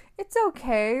 oh, it's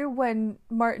okay when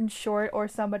Martin Short or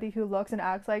somebody who looks and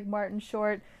acts like Martin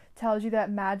Short tells you that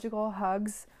magical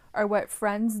hugs are what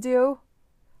friends do.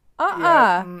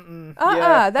 Yeah.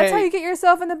 That's how you get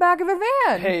yourself in the back of a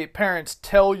van. Hey, parents,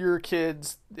 tell your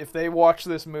kids if they watch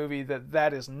this movie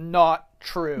that is not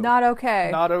true. Not okay.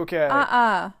 Not okay.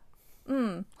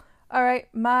 All right,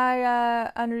 my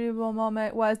unredeemable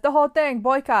moment was the whole thing,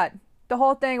 boycott. The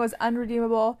whole thing was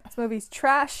unredeemable. This movie's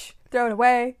trash. Throw it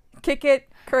away. Kick it.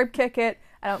 Curb kick it.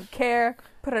 I don't care.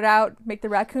 Put it out. Make the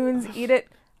raccoons eat it.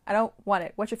 I don't want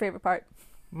it. What's your favorite part?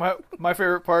 My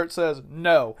favorite part says,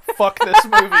 no, fuck this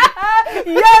movie.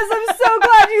 Yes, I'm so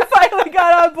glad you finally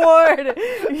got on board.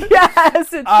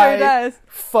 Yes, it sure does.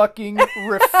 Fucking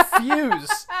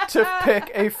refuse to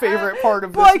pick a favorite part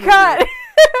of this boycott. movie.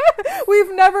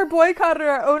 We've never boycotted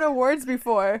our own awards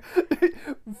before.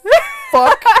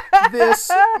 Fuck this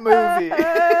movie.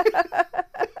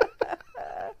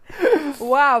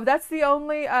 Wow, that's the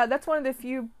only, that's one of the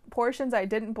few portions I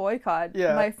didn't boycott.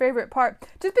 Yeah. My favorite part.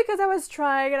 Just because I was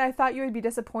trying and I thought you would be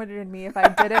disappointed in me if I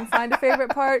didn't find a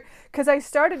favorite part. Because I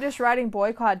started just writing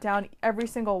boycott down every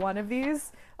single one of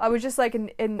these. I was just like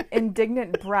an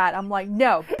indignant brat. I'm like,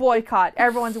 no, boycott.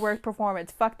 Everyone's worst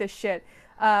performance. Fuck this shit.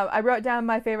 I wrote down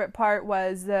my favorite part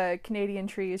was the Canadian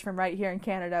trees from right here in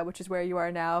Canada, which is where you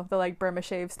are now. The like Burma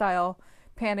Shave style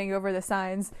panning over the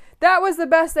signs. That was the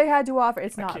best they had to offer.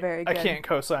 It's not very good. I can't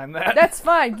co-sign that. That's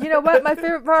fine. You know what my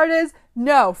favorite part is?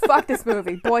 No, fuck this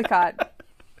movie. Boycott.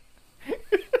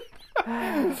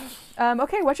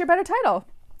 Okay, what's your better title?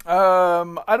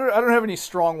 I don't have any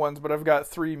strong ones, but I've got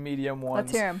 3 medium ones.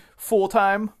 Let's hear 'em. Full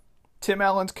Time, Tim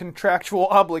Allen's Contractual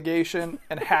Obligation,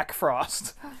 and Hack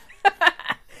Frost.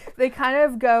 They kind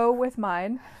of go with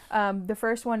mine. The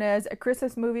first one is A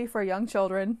Christmas Movie for Young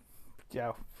Children.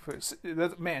 Yeah.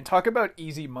 Man, talk about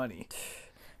easy money.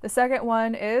 The second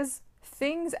one is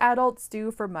Things Adults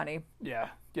Do for Money. Yeah.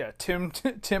 Tim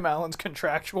Allen's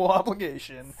Contractual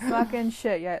Obligation. Fucking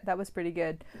shit. Yeah, that was pretty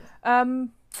good.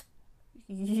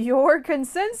 Your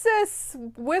consensus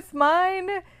with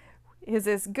mine, is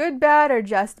this good, bad, or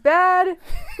just bad?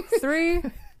 3,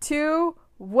 2,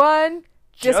 1.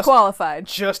 Disqualified.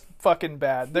 Just fucking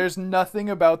bad. There's nothing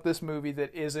about this movie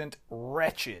that isn't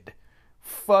wretched.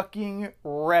 Fucking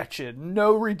wretched.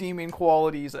 No redeeming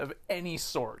qualities of any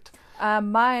sort.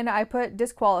 Mine, I put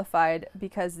disqualified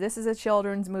because this is a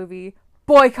children's movie.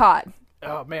 Boycott.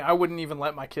 Oh man, I wouldn't even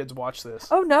let my kids watch this.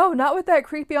 Oh no, not with that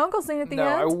creepy uncle scene at the end.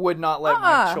 No, I would not let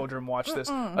my children watch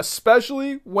this.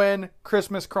 Especially when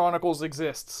Christmas Chronicles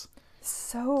exists.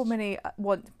 So many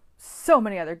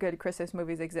other good Christmas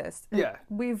movies exist. Yeah.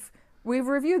 We've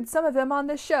reviewed some of them on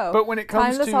this show. But when it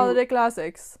comes Timeless holiday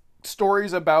classics.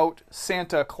 stories about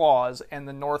Santa Claus and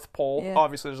the North Pole. Yeah.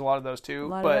 Obviously, there's a lot of those too. A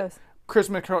lot but of those.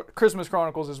 Christmas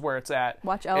Chronicles is where it's at.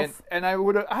 Watch Elf. And I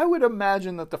would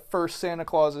imagine that the first Santa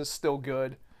Claus is still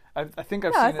good. I think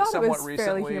I've seen it somewhat was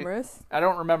recently. fairly humorous. I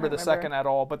don't remember the second at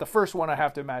all, but the first one I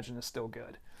have to imagine is still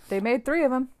good. They made 3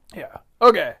 of them. Yeah.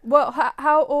 Okay. Well,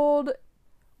 how old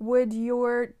would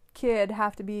your kid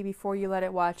have to be before you let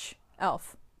it watch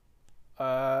Elf?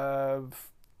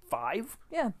 5?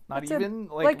 Yeah. Not that's even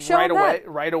it. like show right him away. that.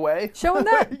 Right away. Show him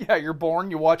that. Yeah, you're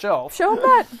born. You watch Elf. Show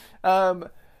him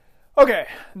that. Okay,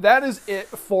 that is it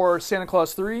for Santa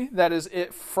Claus 3. That is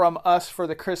it from us for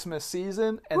the Christmas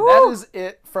season. And that is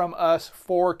it from us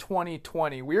for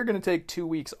 2020. We are going to take 2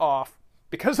 weeks off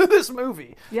because of this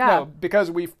movie. Yeah. No,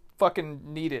 because we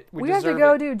fucking need it. We have to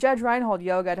go do Judge Reinhold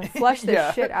yoga to flush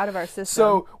this shit out of our system.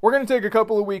 So we're going to take a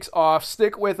couple of weeks off.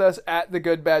 Stick with us at The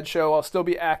Good Bad Show. I'll still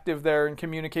be active there and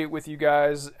communicate with you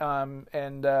guys.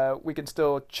 And we can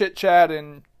still chit-chat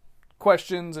and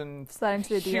questions and slide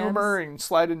into the humor DMs. and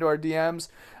slide into our DMs.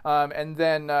 And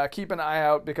then keep an eye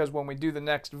out because when we do the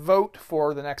next vote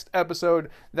for the next episode,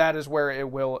 that is where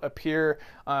it will appear.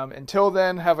 Until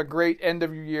then, have a great end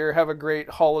of your year. Have a great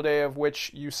holiday of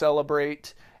which you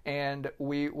celebrate. And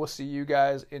we will see you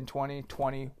guys in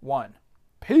 2021.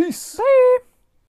 Peace. Bye.